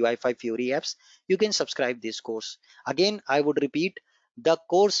coding in UI5 Fiori apps, you can subscribe this course. Again, I would repeat, The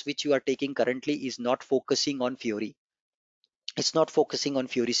course which you are taking currently is not focusing on Fiori. It's not focusing on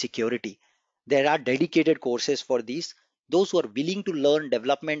Fiori security. There are dedicated courses for these. Those who are willing to learn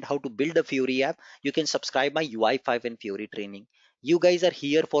development, how to build a Fiori app, you can subscribe my UI5 and Fiori training. You guys are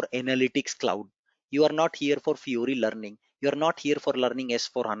here for analytics cloud. You are not here for Fiori learning. You are not here for learning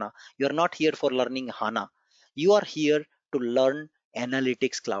S4 HANA. You are not here for learning HANA. You are here to learn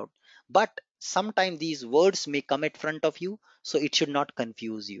analytics cloud. But sometimes these words may come in front of you, so it should not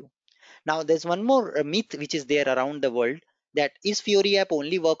confuse you. Now, there's one more myth which is there around the world, that is Fiori app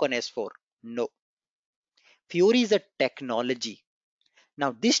only work on S4? No. Fiori is a technology.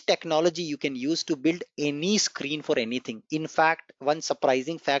 Now, this technology you can use to build any screen for anything. In fact, one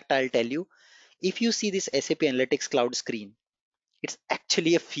surprising fact I'll tell you, if you see this SAP Analytics Cloud screen, it's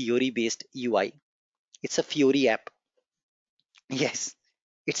actually a Fiori based UI. It's a Fiori app. Yes,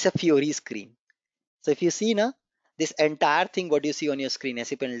 it's a Fiori screen. So if you see now, this entire thing, what you see on your screen,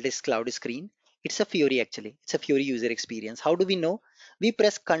 SAP Analytics Cloud screen, it's a Fiori actually. It's a Fiori user experience. How do we know? We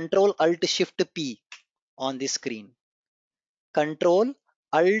press Control Alt Shift P on the screen. Control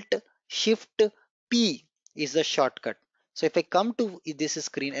Alt Shift P is the shortcut. So if I come to this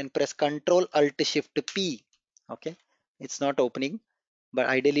screen and press Control Alt Shift P, okay, it's not opening, but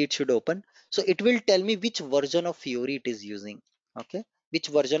ideally it should open. So it will tell me which version of Fiori it is using. Okay, which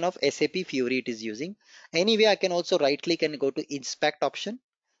version of SAP Fiori it is using. Anyway, I can also right click and go to inspect option.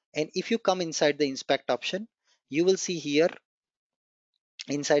 And if you come inside the inspect option, you will see here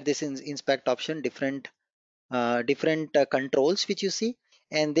inside this inspect option different controls which you see,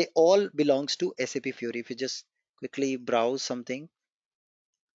 and they all belongs to SAP Fiori. If you just quickly browse something,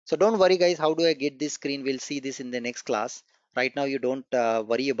 so don't worry guys, how do I get this screen? We'll see this in the next class. Right now you don't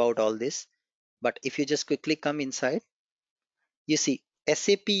worry about all this, but if you just quickly come inside, you see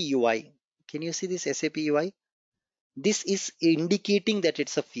SAP UI. Can you see this SAP UI? This is indicating that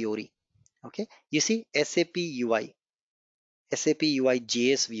it's a Fiori. Okay, you see SAP UI, SAP UI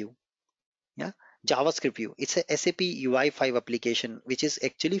JS view. Yeah, JavaScript view. It's a SAP UI5 application, which is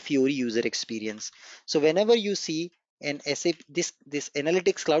actually Fiori user experience. So whenever you see an SAP, this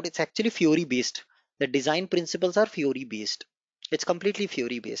analytics cloud, it's actually Fiori based. The design principles are Fiori based. It's completely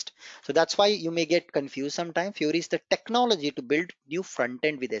Fiori based. So that's why you may get confused sometimes. Fiori is the technology to build new front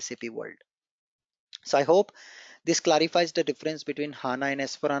end with SAP world. So I hope this clarifies the difference between HANA and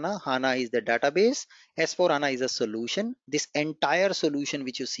S4HANA. HANA is the database, S4HANA is a solution. This entire solution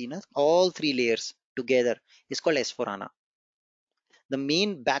which you see now, all three layers together is called S4HANA. The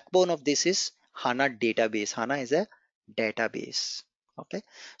main backbone of this is HANA database. HANA is a database. Okay,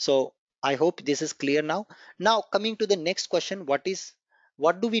 so I hope this is clear now. Now coming to the next question, what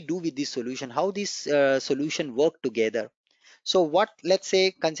do we do with this solution? How this solution work together? So let's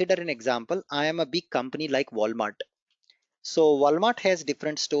say, consider an example. I am a big company like Walmart. So Walmart has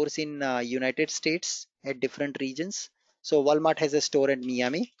different stores in United States at different regions. So Walmart has a store in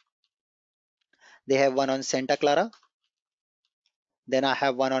Miami. They have one on Santa Clara. Then I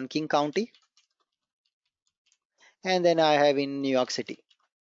have one on King County. And then I have in New York City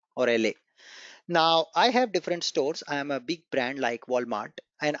or LA. Now I have different stores. I am a big brand like Walmart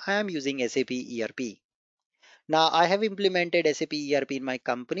and I am using SAP ERP. Now I have implemented SAP ERP in my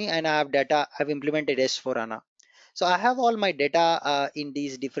company and I have data. I've implemented S4HANA. So I have all my data in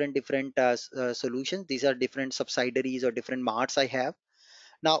these different solutions. These are different subsidiaries or different marts I have.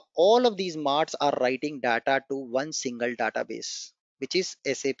 Now all of these marts are writing data to one single database, which is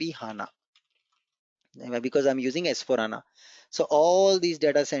SAP HANA, because I'm using S4 HANA. So all these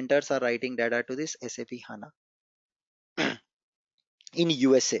data centers are writing data to this SAP HANA in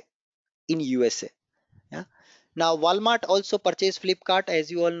USA. In USA. Yeah. Now Walmart also purchased Flipkart, as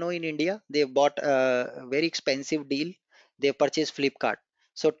you all know, in India. They bought a very expensive deal. They purchased Flipkart.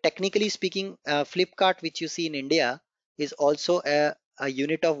 So technically speaking, Flipkart, which you see in India, is also a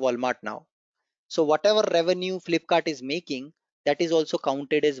unit of Walmart now. So whatever revenue Flipkart is making, that is also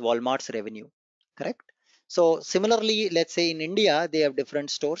counted as Walmart's revenue. Correct? So similarly, let's say in India, they have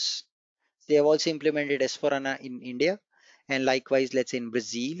different stores. They have also implemented S4HANA in India, and likewise, let's say in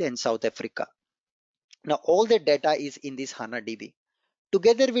Brazil and South Africa. Now all the data is in this HANA DB.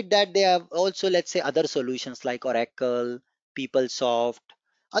 Together with that, they have also, let's say, other solutions like Oracle, PeopleSoft,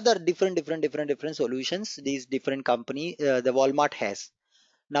 other different solutions. These different company, the Walmart has.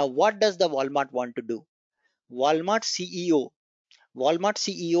 Now, what does the Walmart want to do? Walmart CEO, Walmart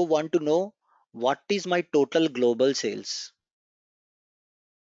CEO want to know, what is my total global sales?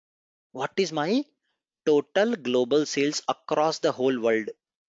 What is my total global sales across the whole world?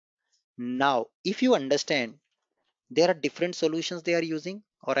 Now, if you understand, there are different solutions they are using,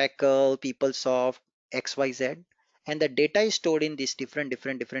 Oracle, PeopleSoft, XYZ. and the data is stored in these different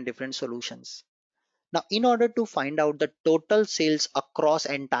solutions. Now, in order to find out the total sales across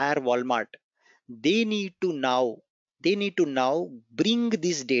entire Walmart, they need to now bring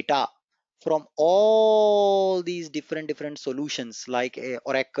this data from all these different solutions like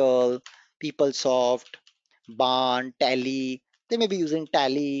Oracle, PeopleSoft, Barn, Tally. They may be using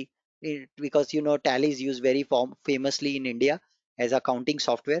Tally because Tally is used very famously in India as accounting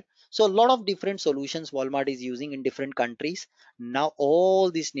software. So a lot of different solutions Walmart is using in different countries. Now all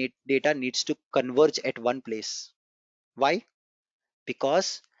this data needs to converge at one place. Why?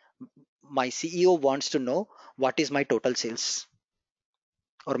 Because my CEO wants to know what is my total sales,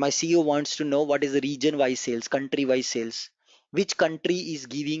 or my CEO wants to know what is the region wise sales, country wise sales, which country is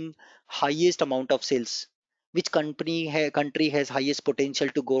giving highest amount of sales, which country has highest potential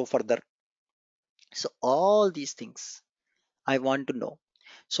to go further. So all these things I want to know.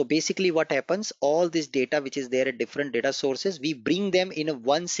 So basically what happens, all this data which is there at different data sources, we bring them in a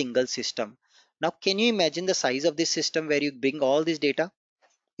one single system. Now can you imagine the size of this system where you bring all this data?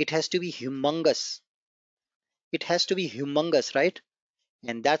 It has to be humongous. It has to be humongous, right?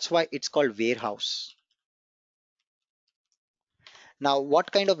 And that's why it's called warehouse. Now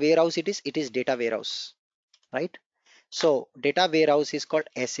what kind of warehouse it is? It is data warehouse, right? So data warehouse is called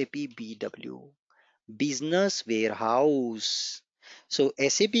SAP BW, business warehouse. So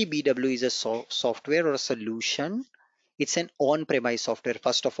SAP BW is a software or a solution. It's an on-premise software.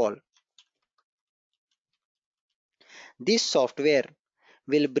 First of all, this software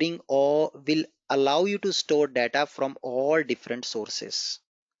will allow you to store data from all different sources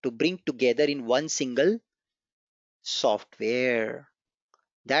to bring together in one single software.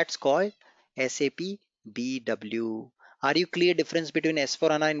 That's called SAP BW. Are you clear difference between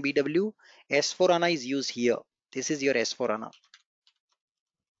S4HANA and BW? S4HANA is used here. This is your S4HANA.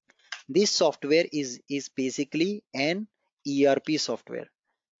 This software is basically an ERP software.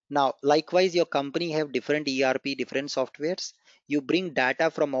 Now, likewise, your company have different ERP, different softwares. You bring data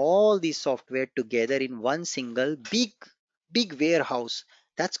from all these software together in one single big warehouse.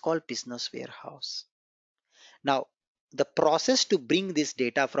 That's called business warehouse. Now, the process to bring this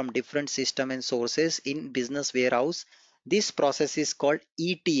data from different system and sources in business warehouse, this process is called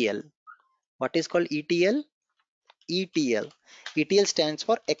ETL. What is called ETL? ETL. ETL stands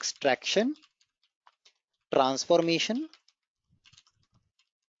for extraction, transformation,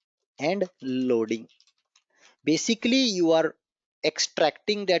 and loading. Basically, you are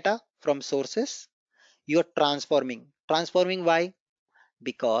extracting data from sources. You are transforming. Transforming why?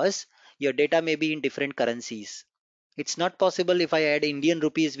 Because your data may be in different currencies. It's not possible if I add Indian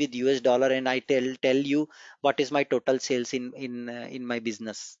rupees with US dollar and I tell you what is my total sales in my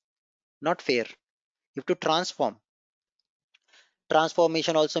business. Not fair. You have to transform.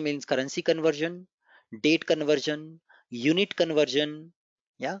 Transformation also means currency conversion, date conversion, unit conversion.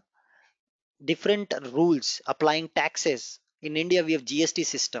 Yeah, different rules applying taxes. In India we have GST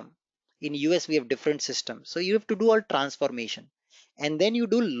system. In US we have different systems. So you have to do all transformation, and then you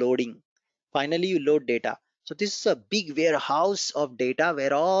do loading. Finally you load data. So this is a big warehouse of data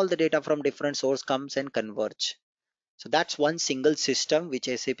where all the data from different source comes and converge. So that's one single system which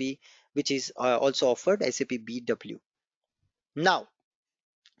SAP, which is also offered, SAP BW. Now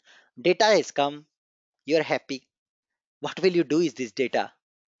data has come, you're happy. What will you do is this data?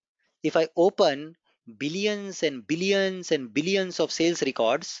 If I open billions and billions and billions of sales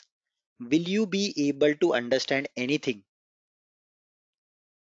records, will you be able to understand anything?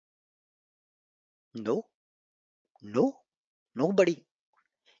 No, no, nobody.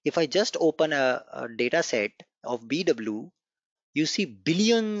 If I just open a data set of BW, you see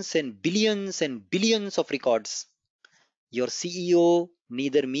billions and billions and billions of records. Your CEO,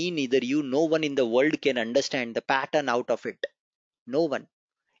 neither me, neither you, no one in the world can understand the pattern out of it. No one.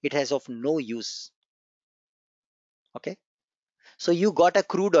 It has of no use. Okay. So you got a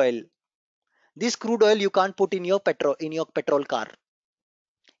crude oil. This crude oil you can't put in your petrol car.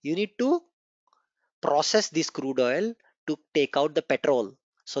 You need to process this crude oil to take out the petrol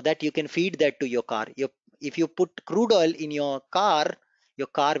so that you can feed that to your car. If you put crude oil in your car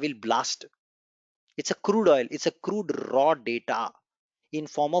will blast. It's a crude oil. It's a crude raw data in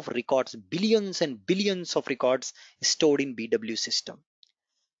form of records, billions and billions of records stored in BW system.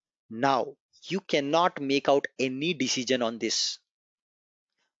 Now you cannot make out any decision on this.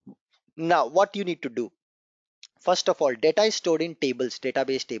 Now what you need to do? First of all, data is stored in tables,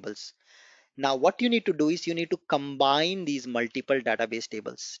 database tables. Now what you need to do is you need to combine these multiple database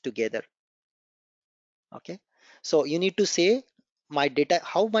tables together. Okay. So you need to say my data,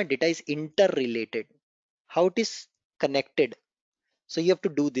 how my data is interrelated, how it is connected. So you have to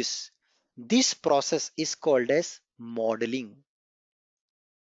do this. This process is called as modeling.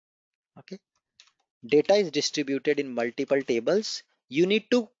 Okay, data is distributed in multiple tables. You need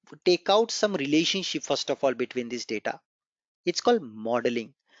to take out some relationship first of all between this data. It's called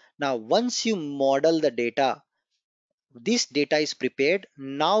modeling. Now once you model the data, this data is prepared.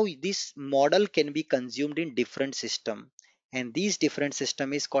 Now this model can be consumed in different system, and these different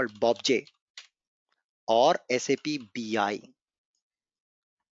system is called BobJ or SAP BI.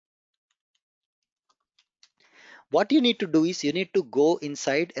 What you need to do is you need to go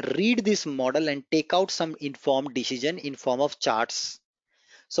inside, read this model and take out some informed decision in form of charts.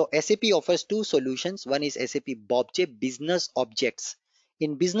 So SAP offers two solutions. One is SAP BobJ Business Objects.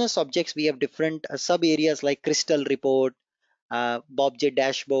 In business objects, we have different sub areas like Crystal Report, BobJ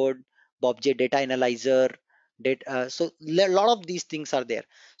Dashboard, BobJ Data Analyzer. So a lot of these things are there.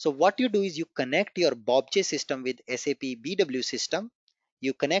 So what you do is you connect your BobJ system with SAP BW system.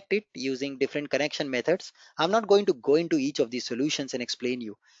 You connect it using different connection methods. I'm not going to go into each of these solutions and explain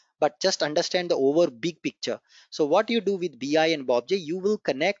you, but just understand the over big picture. So what you do with BI and BobJ, you will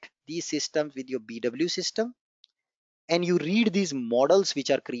connect these systems with your BW system, and you read these models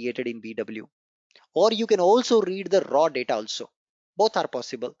which are created in BW. Or you can also read the raw data also. Both are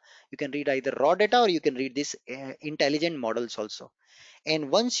possible. You can read either raw data or you can read these intelligent models also.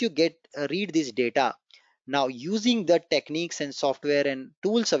 And once you get read this data, now using the techniques and software and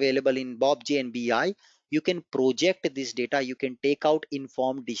tools available in BobJ and BI, you can project this data. You can take out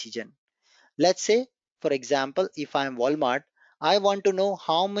informed decision. Let's say, for example, if I'm Walmart, I want to know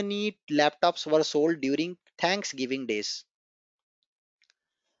how many laptops were sold during Thanksgiving days.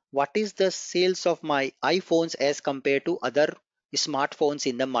 What is the sales of my iPhones as compared to other smartphones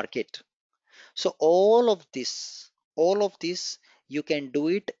in the market? So all of this you can do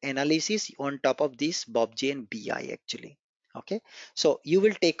it analysis on top of this BobJ and BI actually. Okay, so you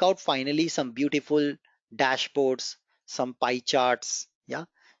will take out finally some beautiful dashboards, some pie charts, yeah,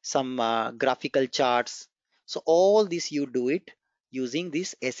 some graphical charts. So all this you do it using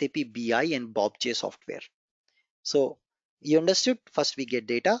this SAP BI and BobJ software. So you understood, first we get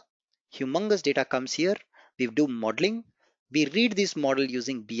data, humongous data comes here, we do modeling, we read this model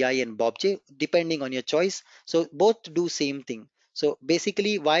using BI and BobJ depending on your choice. So both do same thing. So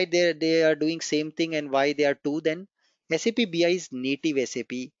basically why they are doing same thing and why they are two, then SAP BI is native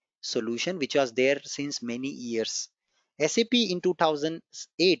SAP solution which was there since many years. SAP in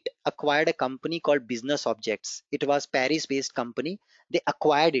 2008 acquired a company called Business Objects. It was Paris based company. They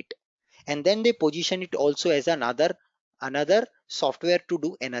acquired it and then they position it also as another software to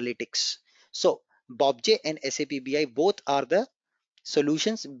do analytics. So BobJ and SAP BI both are the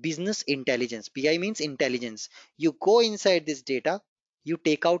solutions. Business intelligence, BI means intelligence. You go inside this data, you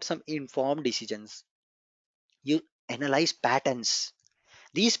take out some informed decisions, you analyze patterns.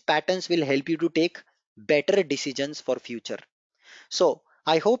 These patterns will help you to take better decisions for future. So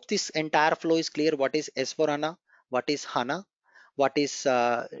I hope this entire flow is clear. What is S4HANA, what is HANA, what is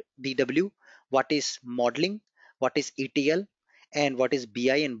BW, what is modeling, what is ETL, and what is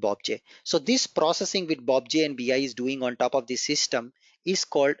BI and BobJ. So this processing with BobJ and BI is doing on top of this system is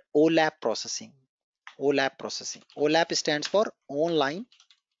called OLAP processing. OLAP processing. OLAP stands for Online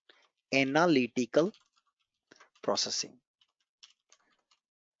Analytical Processing.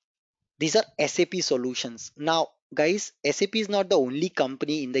 These are SAP solutions. Now, guys, SAP is not the only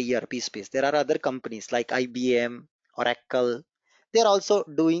company in the ERP space. There are other companies like IBM, Oracle. They're also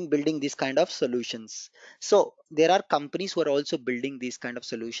building these kind of solutions. So there are companies who are also building these kind of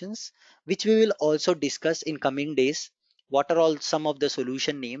solutions, which we will also discuss in coming days. What are all some of the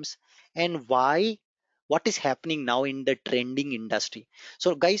solution names and why, what is happening now in the trending industry.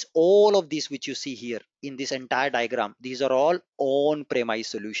 So guys, all of these which you see here in this entire diagram, these are all on-premise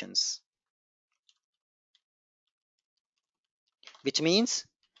solutions, which means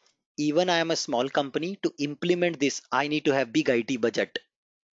even I am a small company, to implement this I need to have big IT budget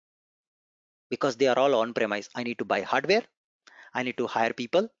because they are all on premise. I need to buy hardware, I need to hire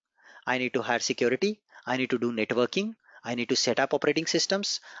people, I need to hire security, I need to do networking, I need to set up operating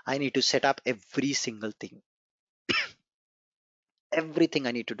systems, I need to set up every single thing. Everything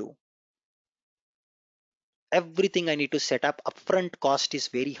I need to do, everything I need to set up, upfront cost is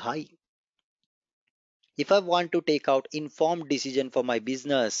very high. If I want to take out informed decision for my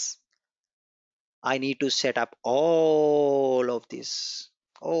business, I need to set up all of this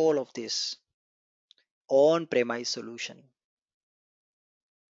on premise solution.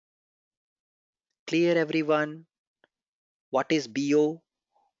 Clear everyone? What is BO?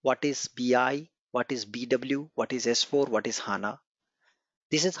 What is BI? What is BW? What is S4? What is HANA?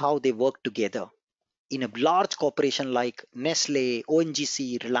 This is how they work together. In a large corporation like Nestle,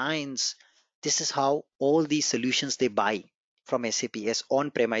 ONGC, Reliance, This is how all these solutions they buy from SAP as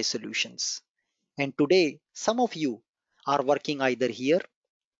on-premise solutions. And today, some of you are working either here,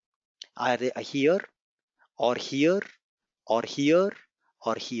 or here, or here,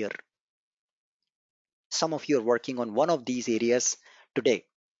 or here. Some of you are working on one of these areas today.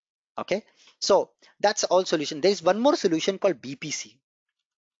 Okay, so that's all solution. There is one more solution called BPC.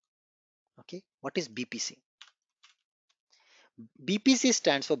 Okay, what is BPC? BPC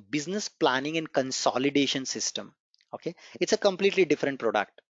stands for Business Planning and Consolidation System. Okay, it's a completely different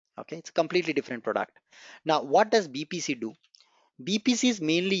product. Okay, it's a completely different product. Now, what does BPC do? BPC is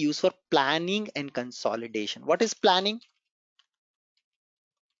mainly used for planning and consolidation. What is planning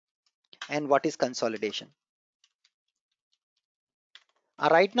and what is consolidation?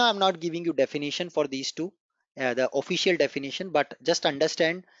 Right now, I'm not giving you definition for these two, the official definition, but just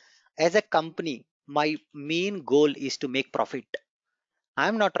understand as a company, my main goal is to make profit.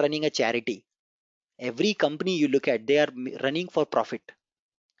 I'm not running a charity. Every company you look at, they are running for profit.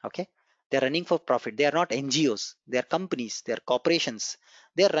 Okay, they're running for profit. They are not NGOs, they're companies, they're corporations.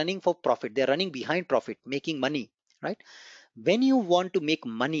 They're running for profit, they're running behind profit, making money, right? When you want to make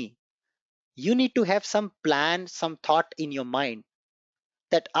money, you need to have some plan, some thought in your mind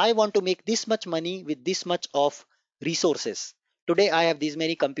that I want to make this much money with this much of resources. Today I have this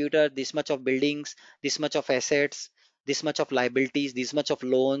many computer, this much of buildings, this much of assets, this much of liabilities, this much of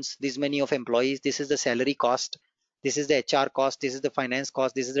loans, this many of employees. This is the salary cost, this is the HR cost, this is the finance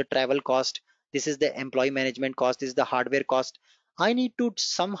cost, this is the travel cost, this is the employee management cost, this is the hardware cost. I need to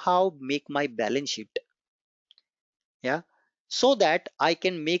somehow make my balance sheet, yeah, so that I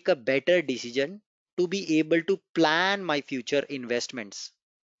can make a better decision to be able to plan my future investments.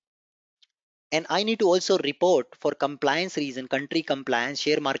 And I need to also report for compliance reason, country compliance,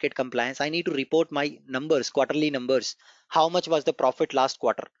 share market compliance. I need to report my numbers, quarterly numbers. How much was the profit last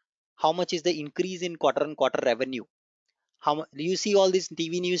quarter? How much is the increase in quarter on quarter revenue? How do you see all these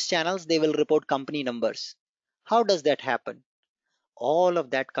TV news channels? They will report company numbers. How does that happen? All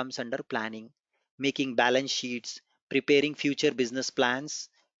of that comes under planning, making balance sheets, preparing future business plans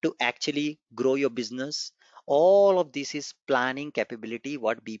to actually grow your business. All of this is planning capability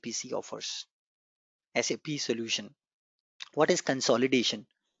what BPC offers. SAP solution. What is consolidation?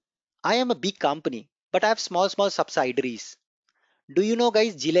 I am a big company, but I have small subsidiaries. Do you know,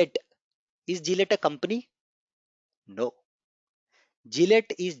 guys, Gillette? Is Gillette a company? No.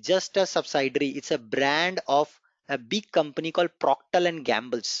 Gillette is just a subsidiary. It's a brand of a big company called Procter and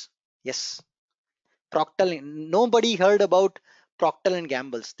Gamble's. Yes, Procter. Nobody heard about Procter and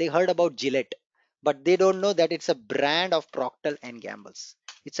Gamble's. They heard about Gillette, but they don't know that it's a brand of Procter and Gamble's.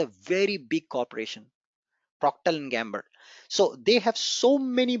 It's a very big corporation. Procter and Gamble. So they have so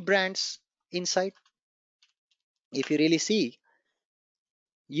many brands inside. If you really see,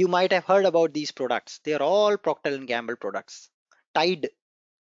 you might have heard about these products. They are all Procter and Gamble products. Tide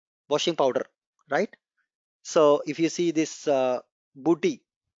washing powder, right? So if you see this booty,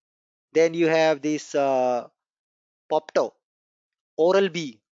 then you have this Popto, Oral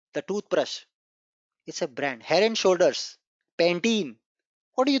B, the toothbrush. It's a brand. Head and Shoulders, Pantene.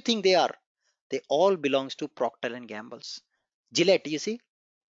 What do you think they are? They all belongs to Procter and Gamble's. Gillette, you see.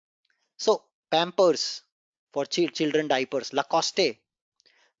 So Pampers for children diapers, Lacoste,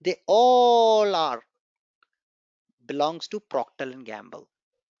 they all are belongs to Procter and Gamble.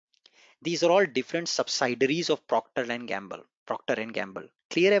 These are all different subsidiaries of Procter and Gamble. Procter and Gamble.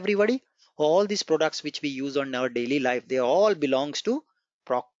 Clear, everybody? All these products which we use on our daily life, they all belongs to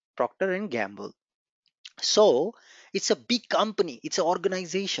Procter and Gamble. So it's a big company. It's an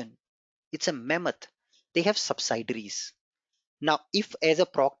organization. It's a mammoth. They have subsidiaries. Now, if as a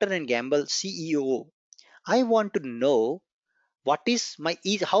Procter and Gamble CEO, I want to know what is my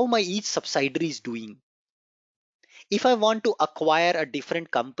each, how my each subsidiary is doing. If I want to acquire a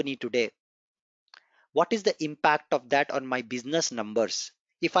different company today, what is the impact of that on my business numbers?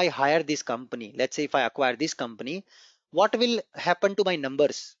 If I hire this company, let's say if I acquire this company, what will happen to my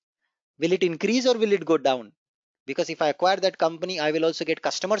numbers? Will it increase or will it go down? Because if I acquire that company, I will also get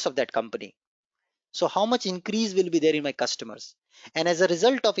customers of that company. So how much increase will be there in my customers? And as a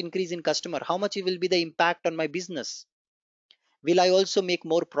result of increase in customer, how much will be the impact on my business? Will I also make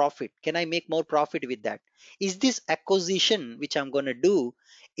more profit? Can I make more profit with that? Is this acquisition which I'm going to do,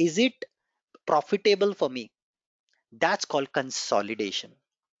 is it profitable for me? That's called consolidation.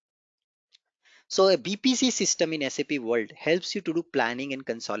 So a BPC system in SAP world helps you to do planning and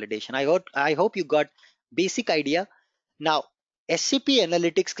consolidation. I hope you got basic idea. Now SAP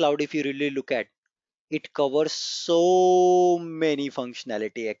Analytics Cloud, if you really look at, it covers so many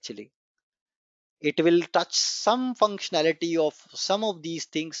functionality actually. It will touch some functionality of some of these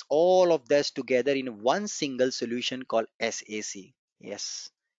things, all of this together in one single solution called SAC.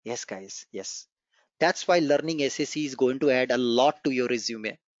 Yes, yes, guys, yes. That's why learning SAC is going to add a lot to your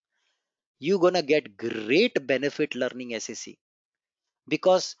resume. You're gonna get great benefit learning SAC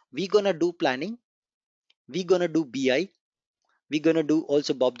because we're gonna do planning, we're gonna do BI, we're gonna do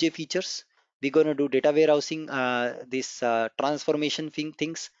also BobJ features, we're gonna do data warehousing, this transformation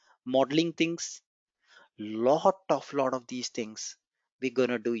things, modeling things, lot of these things we're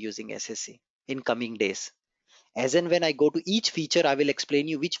gonna do using SSC in coming days. As and when I go to each feature, I will explain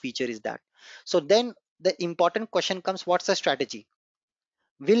you which feature is that. So then the important question comes, what's the strategy?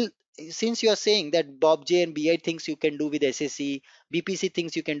 Will, since you are saying that Bob J and BI things you can do with SSC, BPC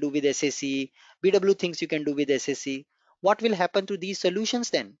things you can do with SSC, BW things you can do with SSC, what will happen to these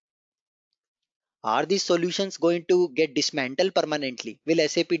solutions then? Are these solutions going to get dismantled permanently? Will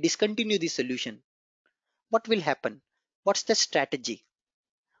SAP discontinue this solution? What will happen? What's the strategy?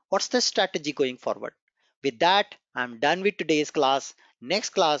 What's the strategy going forward? With that, I'm done with today's class. Next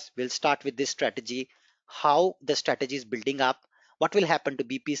class, we'll start with this strategy, how the strategy is building up, what will happen to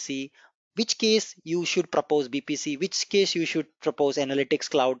BPC, which case you should propose BPC, which case you should propose Analytics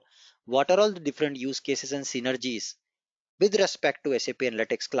Cloud, what are all the different use cases and synergies with respect to SAP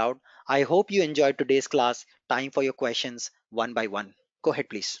Analytics Cloud. I hope you enjoyed today's class. Time for your questions one by one. Go ahead,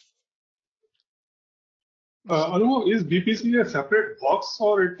 please. Anubhav, is BPC a separate box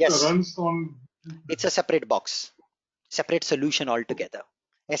or it Yes, runs on? it's a separate box, separate solution altogether.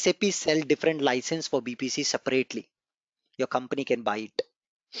 SAP sell different license for BPC separately. Your company can buy it.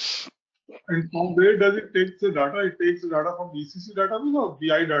 And from where does it take the data? It takes the data from ECC database or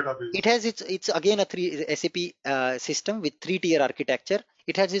BI It database? has it's again a three SAP system with three-tier architecture.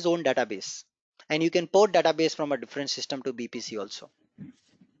 It has its own database, and you can port database from a different system to BPC also.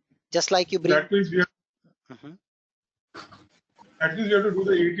 Just like you bring. That means we have, Mhm. that means we have to do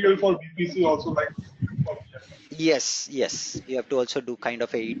the ETL for BPC also, like for BI. Yes, yes, you have to also do kind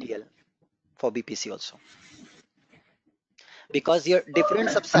of a ETL for BPC also, because your Anubhav,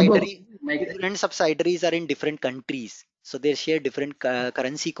 migrate. different subsidiaries are in different countries, so they share different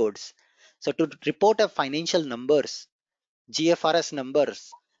currency codes. So to report a financial numbers, GFRS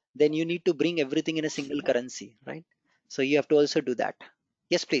numbers, then you need to bring everything in a single currency, right? So you have to also do that.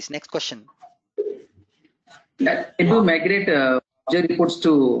 Yes, please. Next question. It will migrate J reports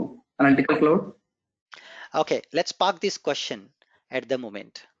to analytical cloud. Okay, let's park this question at the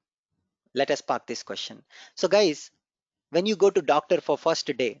moment. Let us park this question. So guys, when you go to doctor for first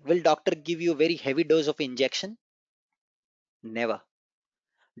day, will doctor give you a very heavy dose of injection? Never.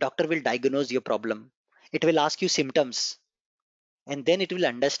 Doctor will diagnose your problem. It will ask you symptoms, and then it will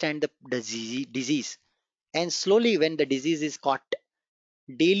understand the disease. And slowly, when the disease is caught,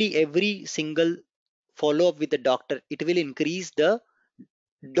 daily every single follow up with the doctor, it will increase the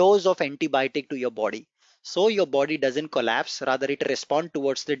dose of antibiotic to your body. So your body doesn't collapse, rather it respond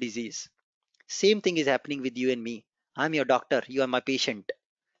towards the disease. Same thing is happening with you and me. I'm your doctor, you are my patient.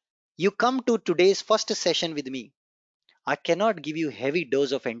 You come to today's first session with me. I cannot give you heavy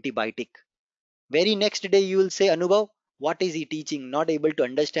dose of antibiotic. Very next day you will say, Anubhav, what is he teaching? Not able to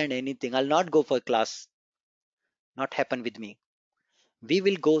understand anything. I'll not go for class. Not happen with me. We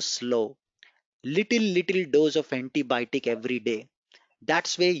will go slow. Little dose of antibiotic every day.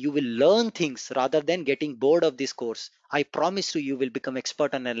 That's where you will learn things rather than getting bored of this course. I promise you, you will become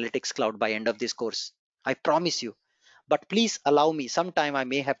expert on Analytics Cloud by end of this course. I promise you. But please allow me, sometime I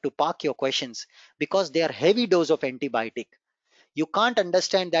may have to park your questions because they are heavy dose of antibiotic. You can't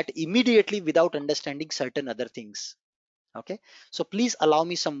understand that immediately without understanding certain other things. Okay, so please allow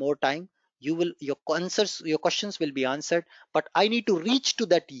me some more time. You will, your answers, your questions will be answered, but I need to reach to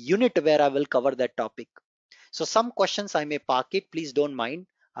that unit where I will cover that topic. So some questions I may park it, please don't mind.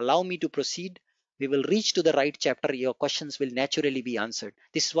 Allow me to proceed. We will reach to the right chapter. Your questions will naturally be answered.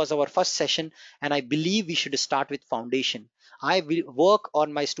 This was our first session, and I believe we should start with foundation. I will work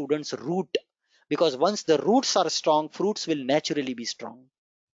on my students' root, because once the roots are strong, fruits will naturally be strong.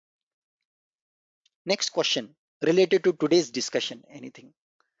 Next question related to today's discussion. Anything?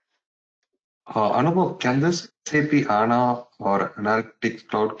 Anubhav, can this SAP HANA or Analytics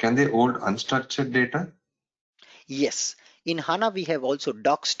Cloud, can they hold unstructured data? Yes, in HANA we have also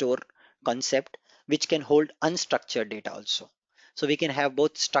doc store concept which can hold unstructured data also. So we can have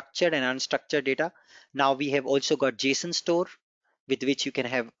both structured and unstructured data. Now we have also got JSON store with which you can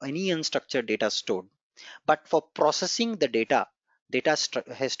have any unstructured data stored. But for processing the data,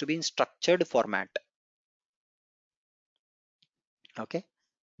 has to be in structured format. Okay,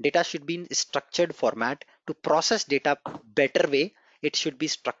 data should be in structured format. To process data better way, it should be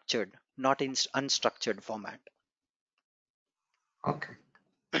structured, not in unstructured format. Okay.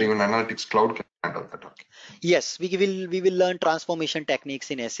 So even Analytics Cloud can handle that. Okay. Yes, we will learn transformation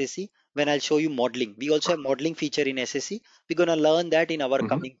techniques in SAC when I'll show you modeling. We also have modeling feature in SAC. We're gonna learn that in our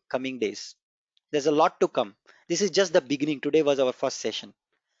Mm-hmm. coming days. There's a lot to come. This is just the beginning. Today was our first session.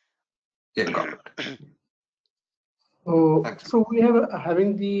 Yeah, got it. So, Thanks. so we have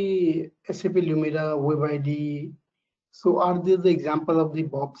having the SAP Lumira Web ID. So are they the example of the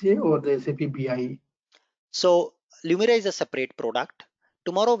BobJ or the SAP BI? So Lumira is a separate product.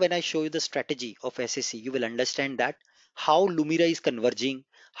 Tomorrow when I show you the strategy of SAC, you will understand that how Lumira is converging,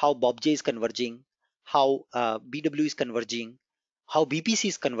 how BobJ is converging, how BW is converging, how BPC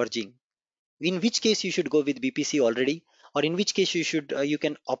is converging. In which case you should go with BPC already, or in which case you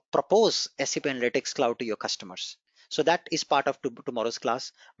can propose SAP Analytics Cloud to your customers. So that is part of tomorrow's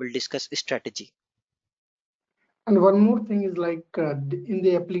class. We'll discuss strategy. And one more thing is like in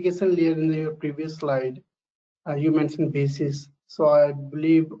the application layer in your previous slide, you mentioned basis. So I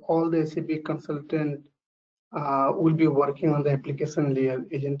believe all the SAP consultant will be working on the application layer,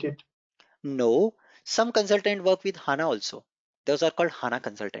 isn't it? No, some consultant work with HANA also. Those are called HANA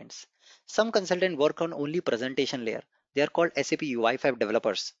consultants. Some consultant work on only presentation layer. They are called SAP UI5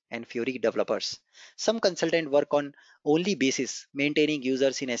 developers and Fiori developers. Some consultant work on only basis, maintaining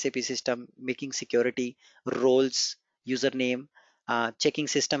users in SAP system, making security, roles, username, checking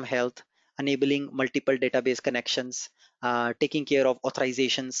system health, enabling multiple database connections, taking care of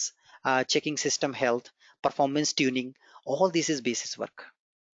authorizations, checking system health, performance tuning. All this is basis work.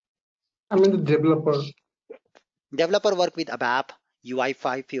 I mean the developer. Developer work with ABAP,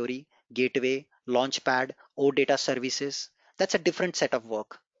 UI5 Fiori, Gateway, Launchpad, OData services. That's a different set of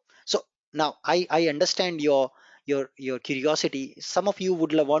work. So now I understand your curiosity. Some of you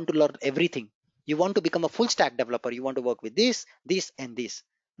would want to learn everything. You want to become a full stack developer. You want to work with this, and this.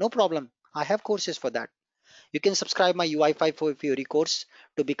 No problem. I have courses for that. You can subscribe my UI5 Fiori course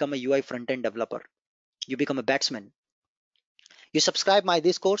to become a UI front-end developer. You become a batsman. You subscribe my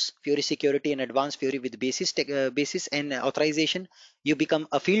this course, Fiori Security and Advanced Fiori with basis and authorization. You become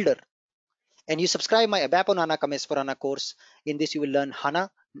a fielder. And you subscribe my ABAP on HANA Come for HANA course. In this, you will learn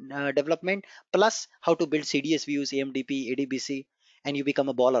HANA development plus how to build CDS views, AMDP, ADBC, and you become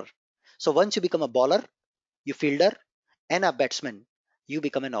a baller. So once you become a baller, you fielder and a batsman, you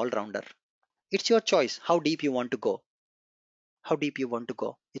become an all-rounder. It's your choice how deep you want to go. How deep you want to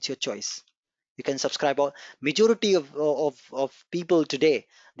go. It's your choice. You can subscribe. All majority of people today,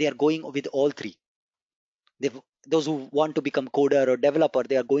 they are going with all three. they those who want to become coder or developer,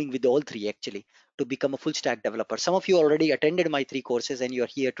 they are going with all three actually to become a full stack developer. Some of you already attended my three courses and you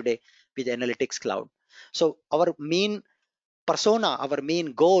are here today with Analytics Cloud. So our main persona, our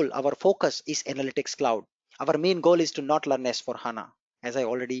main goal, our focus is Analytics Cloud. Our main goal is to not learn S4 HANA, as I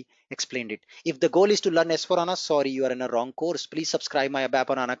already explained it. If the goal is to learn S4 HANA, sorry, you are in a wrong course. Please subscribe my ABAP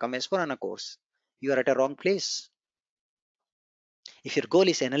on HANA Come S4 HANA course. You are at a wrong place. If your goal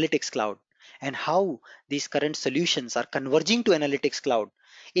is Analytics Cloud and how these current solutions are converging to Analytics Cloud,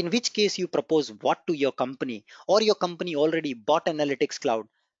 in which case you propose what to your company or your company already bought Analytics Cloud,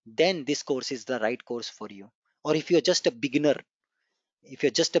 then this course is the right course for you. Or if you're just a beginner, if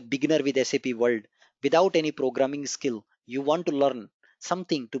you're just a beginner with SAP World without any programming skill, you want to learn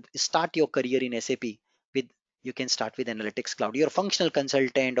something to start your career in SAP with, you can start with Analytics Cloud. You're a functional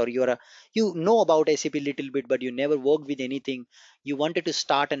consultant or you know about SAP a little bit, but you never worked with anything. You wanted to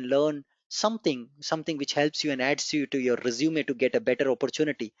start and learn something which helps you and adds you to your resume to get a better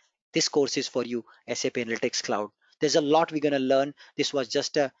opportunity. This course is for you, SAP Analytics Cloud. There's a lot we're going to learn. This was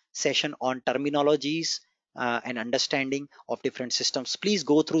just a session on terminologies and understanding of different systems. Please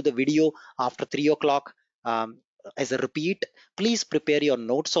go through the video after 3 o'clock as a repeat. Please prepare your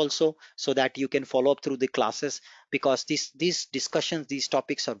notes also so that you can follow up through the classes, because these discussions, these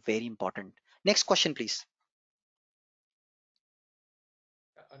topics are very important. Next question, please.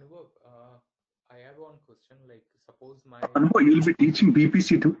 Anubhav, I have one question. Like, suppose my Anubhav, you'll be teaching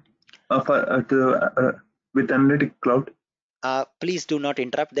BPC too with Analytic Cloud. Please do not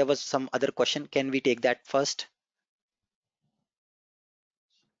interrupt. There was some other question. Can we take that first?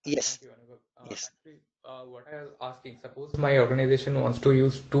 Yes. thank you, Anubhav. Yes. Actually, what I was asking, suppose my organization wants to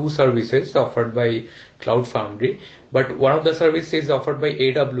use two services offered by Cloud Foundry, but one of the services is offered by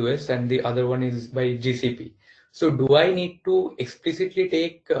AWS and the other one is by GCP. So, do I need to explicitly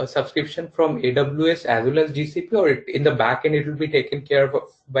take subscription from AWS as well as GCP, or in the back end it will be taken care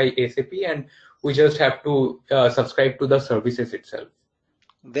of by SAP and we just have to subscribe to the services itself?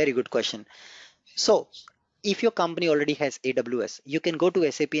 Very good question. So if your company already has AWS, you can go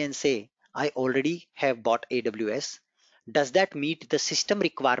to SAP and say, I already have bought AWS. Does that meet the system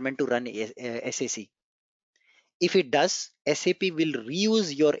requirement to run SAC? If it does, SAP will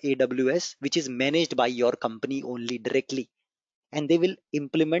reuse your AWS, which is managed by your company only directly, and they will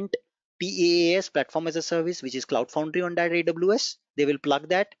implement PaaS, platform as a service, which is Cloud Foundry on that AWS. They will plug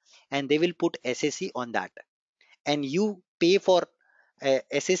that and they will put SAC on that, and you pay for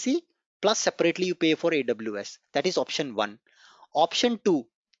SAC plus separately you pay for AWS. That is option one. Option two,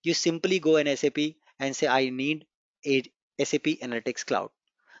 you simply go in SAP and say, I need a SAP Analytics Cloud.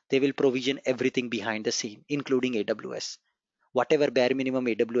 They will provision everything behind the scene, including AWS. Whatever bare minimum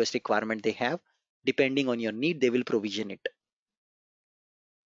AWS requirement they have, depending on your need, they will provision it.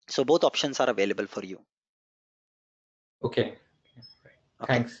 So both options are available for you. Okay.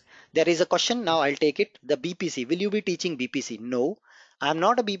 Okay. Thanks. There is a question now. I'll take it. The BPC. Will you be teaching BPC? No, I'm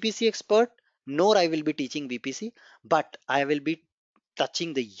not a BPC expert, nor I will be teaching BPC, but I will be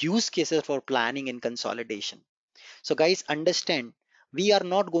touching the use cases for planning and consolidation. So guys, understand, we are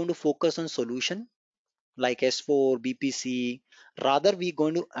not going to focus on solution like S4, BPC. Rather, we're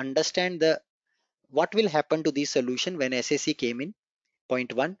going to understand the what will happen to this solution when SAC came in.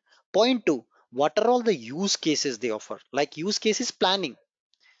 Point one. Point two, what are all the use cases they offer? Like use cases planning.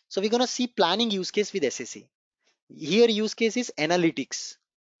 So we're going to see planning use case with SAC. Here use case is analytics,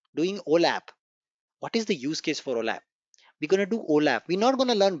 doing OLAP. What is the use case for OLAP? We're going to do OLAP. We're not going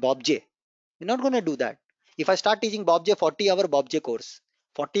to learn BobJ. We're not going to do that. If I start teaching BobJ, 40-hour BobJ course,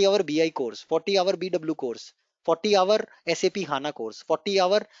 40-hour BI course, 40-hour BW course, 40-hour SAP HANA course,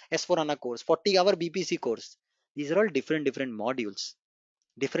 40-hour S4 HANA course, 40-hour BPC course. These are all different modules,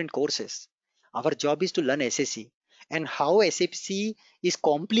 different courses. Our job is to learn SAC and how SAC is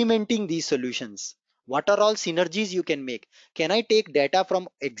complementing these solutions. What are all synergies you can make? Can I take data from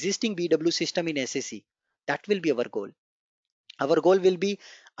existing BW system in SAC? That will be our goal. Our goal will be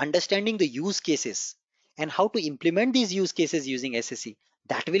understanding the use cases and how to implement these use cases using SAC.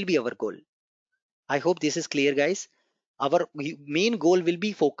 That will be our goal. I hope this is clear, guys. Our main goal will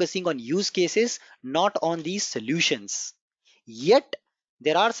be focusing on use cases, not on these solutions. Yet,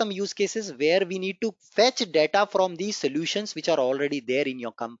 there are some use cases where we need to fetch data from these solutions which are already there in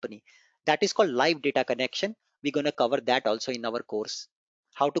your company. That is called live data connection. We're going to cover that also in our course.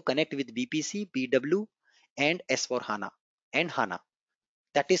 How to connect with BPC, BW, and S4 HANA and HANA.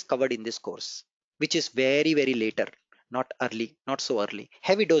 That is covered in this course, which is very later, not early, not so early.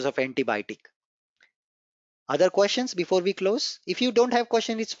 Heavy dose of antibiotic. Other questions before we close? If you don't have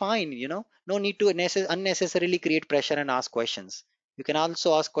question, it's fine. No need to unnecessarily create pressure and ask questions. You can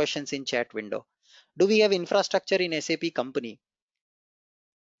also ask questions in chat window. Do we have infrastructure in SAP company?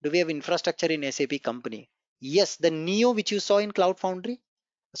 Do we have infrastructure in SAP company? Yes, the Neo which you saw in Cloud Foundry,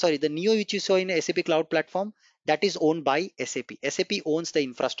 sorry, the Neo which you saw in SAP Cloud Platform, that is owned by SAP. SAP owns the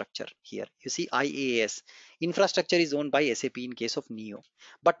infrastructure here. You see IaaS. Infrastructure is owned by SAP in case of Neo.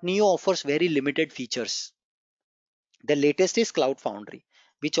 But Neo offers very limited features. The latest is Cloud Foundry,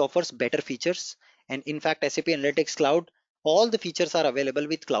 which offers better features. And in fact, SAP Analytics Cloud, all the features are available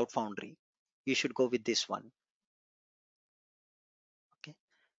with Cloud Foundry. You should go with this one. Okay.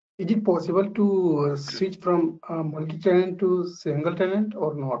 Is it possible to switch from multi-tenant to single tenant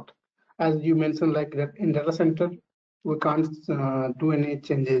or not? As you mentioned, like that in data center, we can't do any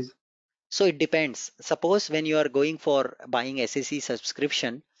changes. So it depends. Suppose when you are going for buying SAC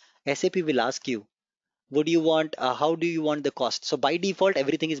subscription, SAP will ask you, would you want, how do you want the cost? So by default,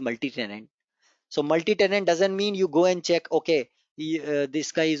 everything is multi-tenant. So multi-tenant doesn't mean you go and check, okay,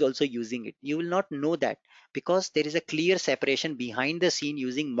 this guy is also using it. You will not know that because there is a clear separation behind the scene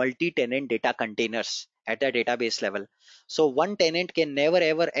using multi-tenant data containers at the database level. So one tenant can never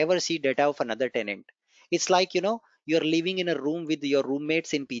ever see data of another tenant. It's like, you're living in a room with your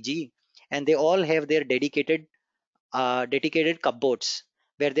roommates in PG and they all have their dedicated cupboards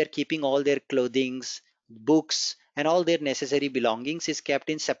where they're keeping all their clothings, books, and all their necessary belongings is kept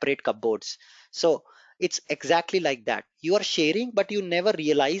in separate cupboards. So it's exactly like that. You are sharing, but you never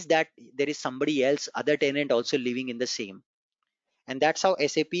realize that there is somebody else, other tenant also living in the same. And that's how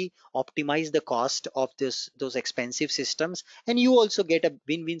SAP optimize the cost of those expensive systems. And you also get a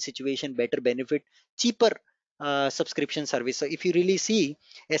win-win situation, better benefit, cheaper subscription service. So if you really see,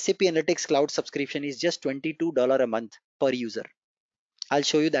 SAP Analytics Cloud subscription is just $22 a month per user. I'll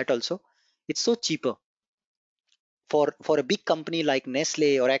show you that also. It's so cheaper. For a big company like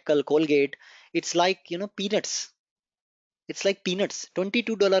Nestle, Oracle, Colgate, it's like, peanuts. It's like peanuts.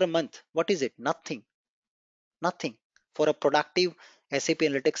 $22 a month. What is it? Nothing. For a productive SAP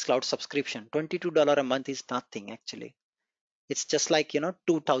Analytics Cloud subscription, $22 a month is nothing actually. It's just like,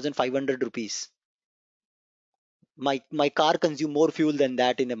 2,500 rupees. My car consume more fuel than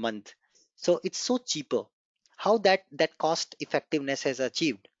that in a month. So it's so cheaper. how that cost effectiveness has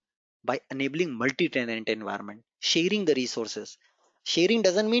achieved by enabling multi-tenant environment, sharing the resources. Sharing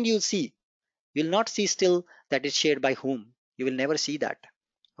doesn't mean you'll not see still that it's shared by whom. You will never see that.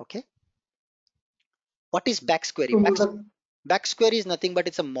 Okay. What is back's query? So the Back's query is nothing but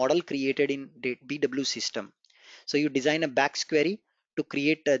it's a model created in BW system. So you design a back's query to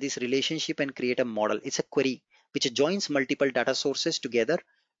create this relationship and create a model. It's a query which joins multiple data sources together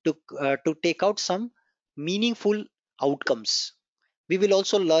to take out some meaningful outcomes. We will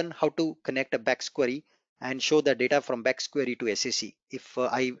also learn how to connect a back's query and show the data from back's query to SAC. If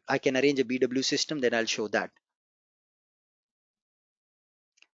I can arrange a BW system, then I'll show that.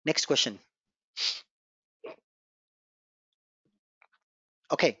 Next question.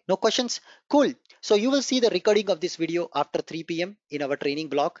 Okay, no questions? Cool. So you will see the recording of this video after 3 p.m. in our training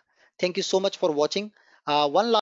block. Thank you so much for watching. One last